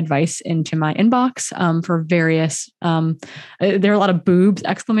different advice into my inbox for various, there are a lot of boobs,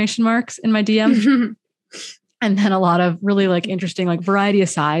 exclamation marks in my DM. And then a lot of really like interesting, like variety of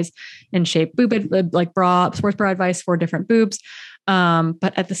size and shape boob, like sports bra advice for different boobs.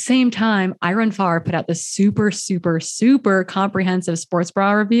 But at the same time, I Run Far put out this super, super, super comprehensive sports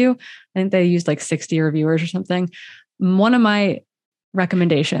bra review. I think they used like 60 reviewers or something. One of my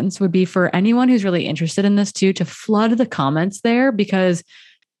recommendations would be for anyone who's really interested in this too, to flood the comments there, because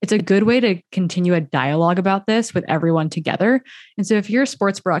it's a good way to continue a dialogue about this with everyone together. And so if you're a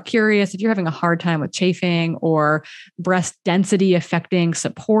sports bra curious, if you're having a hard time with chafing or breast density affecting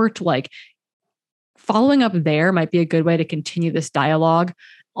support, like following up there might be a good way to continue this dialogue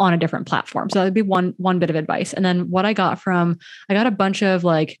on a different platform. So that would be one bit of advice. And then what I got a bunch of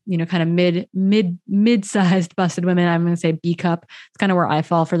like, kind of mid-sized busted women. I'm going to say B cup. It's kind of where I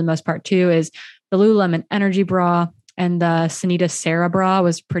fall for the most part too, is the Lululemon Energy Bra and the Sanita Sarah bra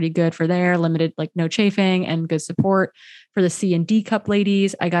was pretty good for there, limited, like no chafing and good support. For the C and D cup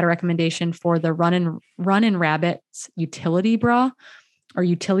ladies, I got a recommendation for the Run and Rabbits utility bra or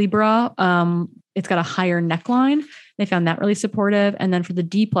utility bra. It's got a higher neckline. They found that really supportive. And then for the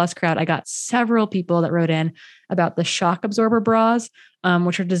D plus crowd, I got several people that wrote in about the shock absorber bras,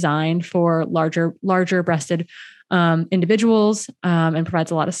 which are designed for larger breasted individuals and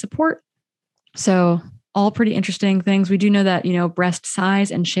provides a lot of support. So all pretty interesting things. We do know that, breast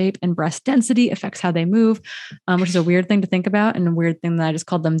size and shape and breast density affects how they move, which is a weird thing to think about and a weird thing that I just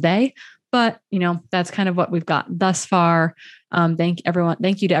called them they. But, that's kind of what we've got thus far. Thank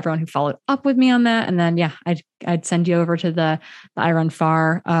you to everyone who followed up with me on that. And then, I'd send you over to the I Run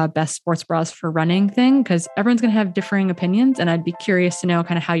Far best sports bras for running thing, because everyone's going to have differing opinions. And I'd be curious to know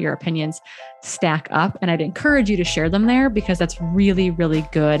kind of how your opinions stack up. And I'd encourage you to share them there, because that's really, really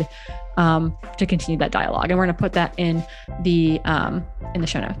good to continue that dialogue. And we're going to put that in the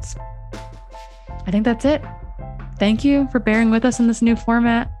show notes. I think that's it. Thank you for bearing with us in this new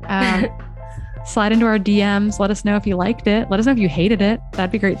format. Slide into our DMs. Let us know if you liked it. Let us know if you hated it.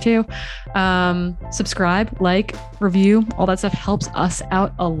 That'd be great too. Subscribe, like, review, all that stuff helps us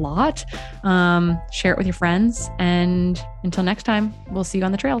out a lot. Share it with your friends. And until next time, we'll see you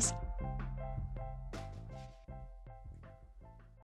on the trails.